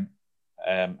back line.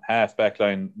 Half back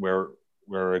line, we're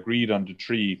agreed on the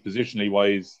 3 positionally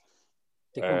wise.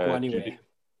 They could go anyway.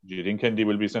 Do you think Kendi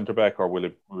will be centre back, or will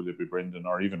it be Brendan,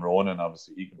 or even Ronan?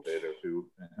 Obviously, he can play there too.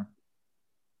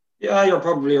 Yeah, you're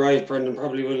probably right. Brendan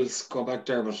probably will go back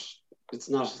there, but it's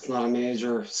not a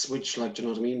major switch. Like, do you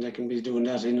know what I mean? They can be doing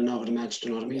that in and out of the match. Do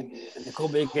you know what I mean? And it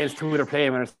could be against 2 other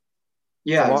players.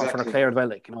 Yeah, Waterford exactly. are clear as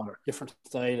well, different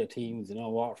style of teams.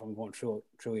 Waterford going through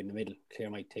in the middle. Clare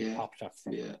might take pop shots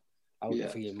from out the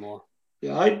field more.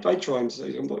 Yeah, I'd try him. So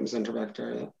you can put him centre back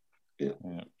there.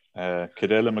 Yeah.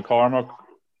 Cadell and McCormack,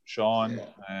 Sean.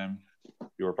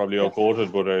 You were probably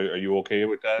outvoted, but are you okay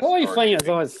with that? Oh, he's fine. I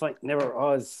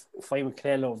was fine with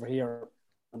Cadell over here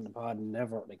on the pod.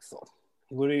 Never so.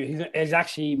 He's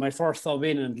actually my first sub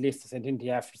in and list sent into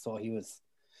after, so he was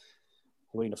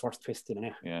winning the first twist in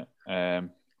it. Yeah.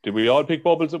 Did we all pick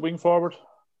Bubbles at wing forward?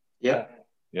 Yeah.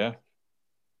 Yeah.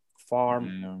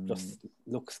 Form just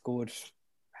looks good.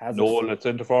 Noel at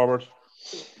centre forward.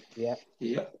 Yeah.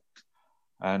 Yeah.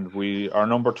 And our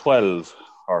number 12,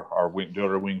 our the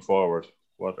other wing forward.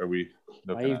 What are we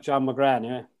looking at? John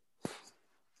McGrath,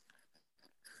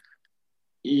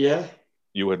 Yeah.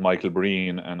 You had Michael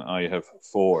Breen and I have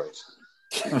Ford.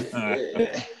 John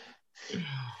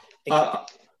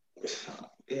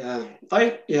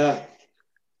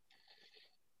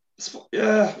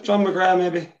McGrath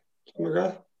maybe. John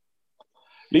McGrath.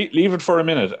 Leave it for a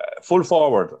minute. Full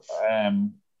forward.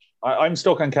 I'm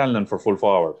stuck on Callan for full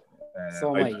forward.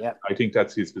 I think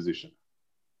that's his position.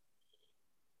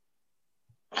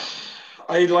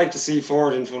 I'd like to see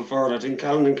Ford in full forward. I think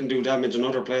Callan can do damage in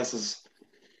other places.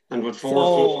 And with Ford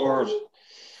full forward,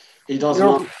 he does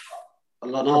not a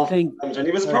lot of damage. And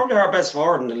he was probably our best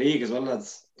forward in the league as well,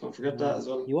 lads. Don't forget that as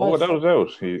well. Without a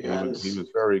doubt. He was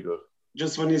very good.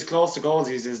 Just when he's close to goals,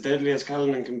 he's as deadly as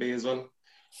Callan can be as well.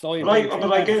 So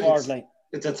but I get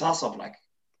it's a toss-up, like,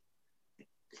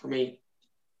 for me.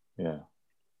 Yeah.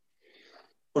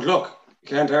 But look, you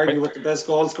can't argue with the best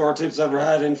goal scorer tips ever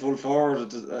had in full forward at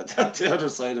the other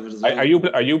side of it as well.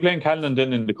 Are you playing Callan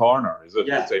then in the corner? Is it?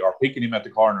 Yeah. Or picking him at the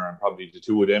corner and probably the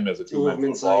 2 of them as a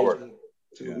 2-man forward?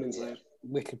 Two of them inside.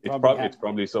 It's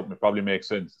probably something. It probably makes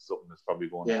sense. It's something that's probably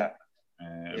going to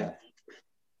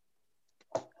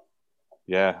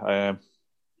happen.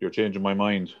 You're changing my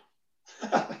mind.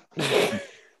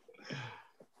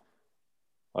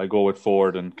 I go with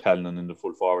Ford and Callan in the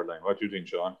full forward line. What do you think,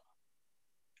 Sean?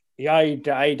 Yeah,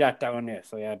 I that down there.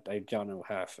 So I John and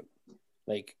half.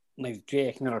 Like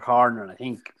Jake in the other corner, and I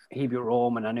think he'd be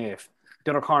Roman. And if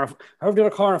the other corner, whoever the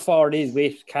other corner forward is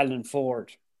with Callan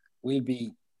Ford, will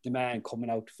be the man coming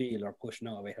out the field or pushing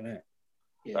out with it.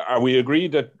 Yeah. Are we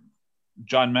agreed that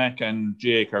John Mack and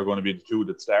Jake are going to be the 2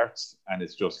 that starts, and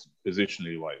it's just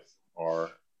positionally wise, or?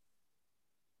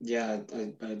 Yeah,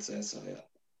 I'd say so.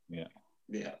 Yeah.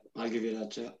 Yeah, I'll give you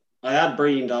that. Yeah, I had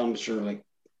Breen down, but sure, like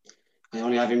I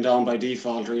only have him down by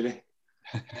default, really.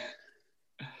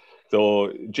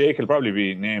 So Jake will probably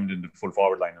be named in the full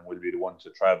forward line and will be the one to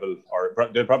travel, or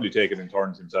they'll probably take it in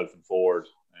turns himself and Ford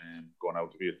and going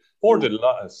out the field. Ford did a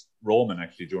lot as Roman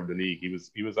actually during the league.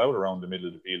 He was out around the middle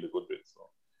of the field a good bit. So,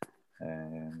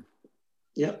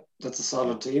 yeah, that's a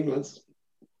solid team, lads.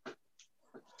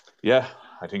 Yeah,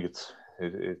 I think it's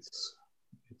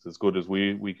as good as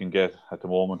we can get at the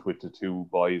moment with the 2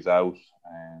 boys out,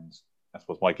 and I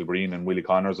suppose Michael Breen and Willie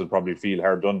Connors will probably feel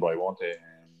hard done by, won't they?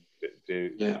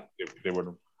 They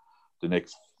were the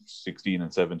next 16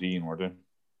 and 17, were they?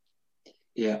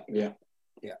 Yeah.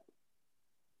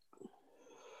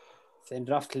 Send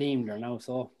it off to Liam there now,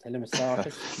 so tell him it's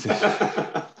started.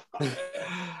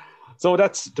 So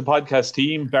that's the podcast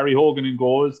team. Barry Hogan in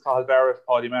goals, Cathal Barrett,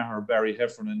 Paddy Maher, Barry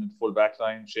Heffernan in the full back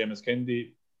line, Seamus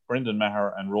Kennedy, Brendan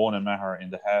Maher and Ronan Maher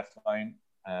in the half line,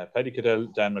 Paddy Cadell,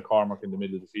 Dan McCormack in the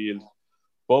middle of the field,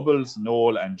 Bubbles,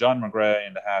 Noel and John McGrath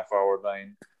in the half-forward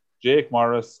line, Jake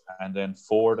Morris, and then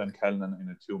Ford and Callan in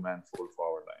a two-man full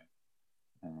forward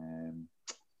line.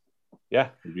 Yeah,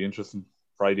 it'll be interesting.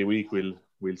 Friday week, we'll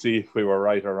see if we were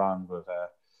right or wrong, but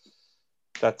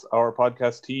that's our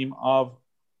podcast team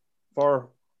for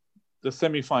the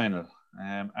semi-final.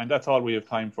 And that's all we have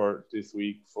time for this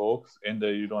week, folks.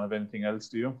 Enda, you don't have anything else,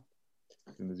 do you?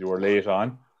 Since you were late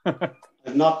on.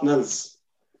 Nothing else.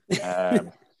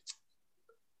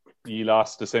 You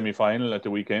lost the semi-final at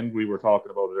the weekend. We were talking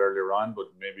about it earlier on, but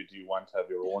maybe do you want to have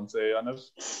your own say on it?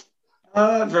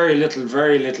 Very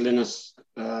little in it.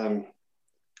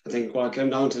 I think what came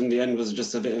down to in the end was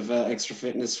just a bit of extra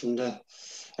fitness from the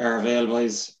Vale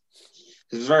boys.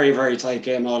 It was a very, very tight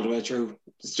game all the way through.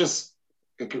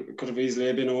 It could have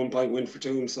easily been a 1 point win for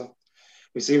Toom. So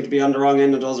we seem to be on the wrong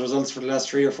end of those results for the last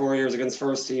 3 or 4 years against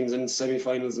first teams in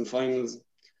semi-finals and finals.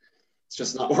 It's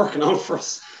just not working out for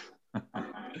us.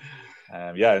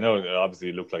 Yeah, no, obviously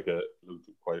it looked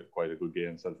quite a good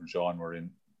game. Self and Sean were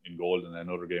in goal, and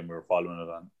another game we were following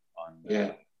it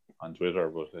on Twitter.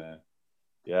 But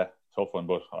yeah, tough one.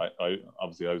 But I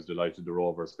was delighted the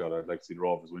Rovers got. I'd like to see the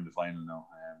Rovers win the final now.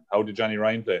 How did Johnny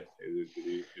Ryan play?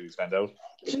 Did he stand out?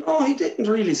 He didn't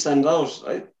really stand out.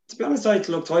 To be honest, I had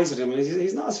to look twice at him.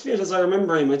 He's not as fit as I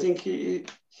remember him. I think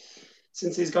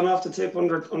since he's gone off the tip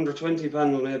under 20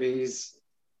 panel, maybe he's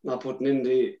not putting in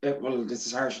this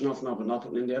is harsh enough now, but not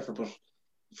putting in the effort. But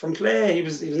from play, he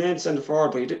was named centre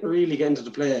forward, but he didn't really get into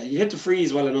the play. He hit the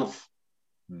freeze well enough,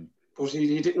 but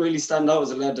he didn't really stand out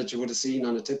as a lad that you would have seen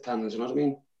on a tip panel. Do you know what I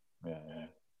mean? Yeah.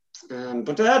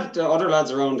 But they had the other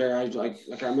lads around there. I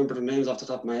can't remember the names off the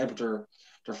top of my head, but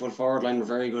their full forward line were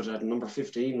very good. Number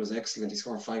 15 was excellent. He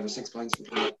scored 5 or 6 points from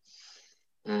play.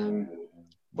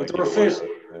 But they were fit.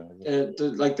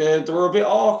 They were a bit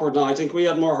awkward now. I think we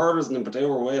had more hurdles than them, but they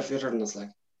were way fitter than us.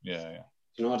 Yeah.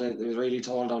 They was really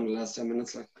tall down the last 10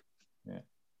 minutes. Yeah,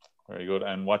 very good.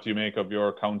 And what do you make of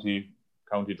your county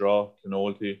draw to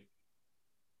Noelty?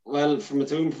 Well, from a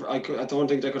Toom, I don't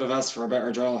think they could have asked for a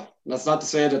better draw. That's not to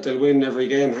say that they'll win every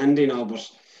game handy now,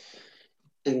 but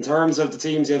in terms of the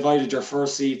teams you invited, your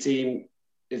first seed team,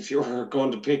 if you were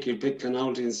going to pick, you'd pick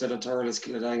Clonoulty instead of Thurles,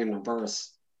 Kildangan or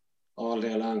Burris all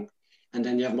day long. And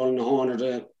then you have Mullinahone or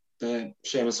the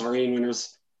Seamus Irene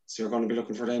winners, so you're going to be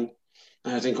looking for them.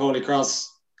 And I think Holy Cross,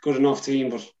 good enough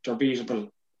team, but they're beatable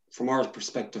from our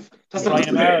perspective. That's not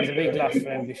a big loss for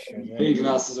them this year. Yeah. Big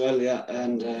loss as well, yeah.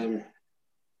 And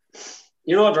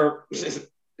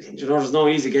there's no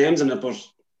easy games in it, but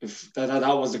if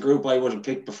that was the group I would have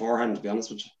picked beforehand, to be honest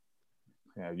with you.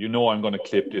 Yeah, I'm going to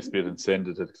clip this bit and send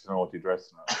it to the Clonoulty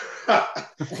dressing room.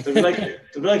 They'll be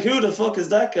like, who the fuck is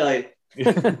that guy?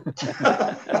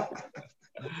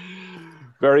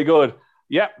 Very good.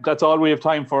 Yeah, that's all we have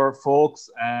time for, folks.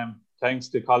 Thanks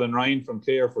to Colin Ryan from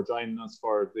Clare for joining us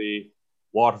for the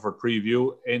Waterford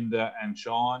preview, Enda and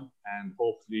Sean, and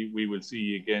hopefully we will see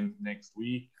you again next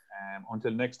week.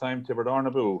 Until next time, Tibber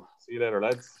Dornaboo. See you later,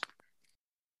 lads.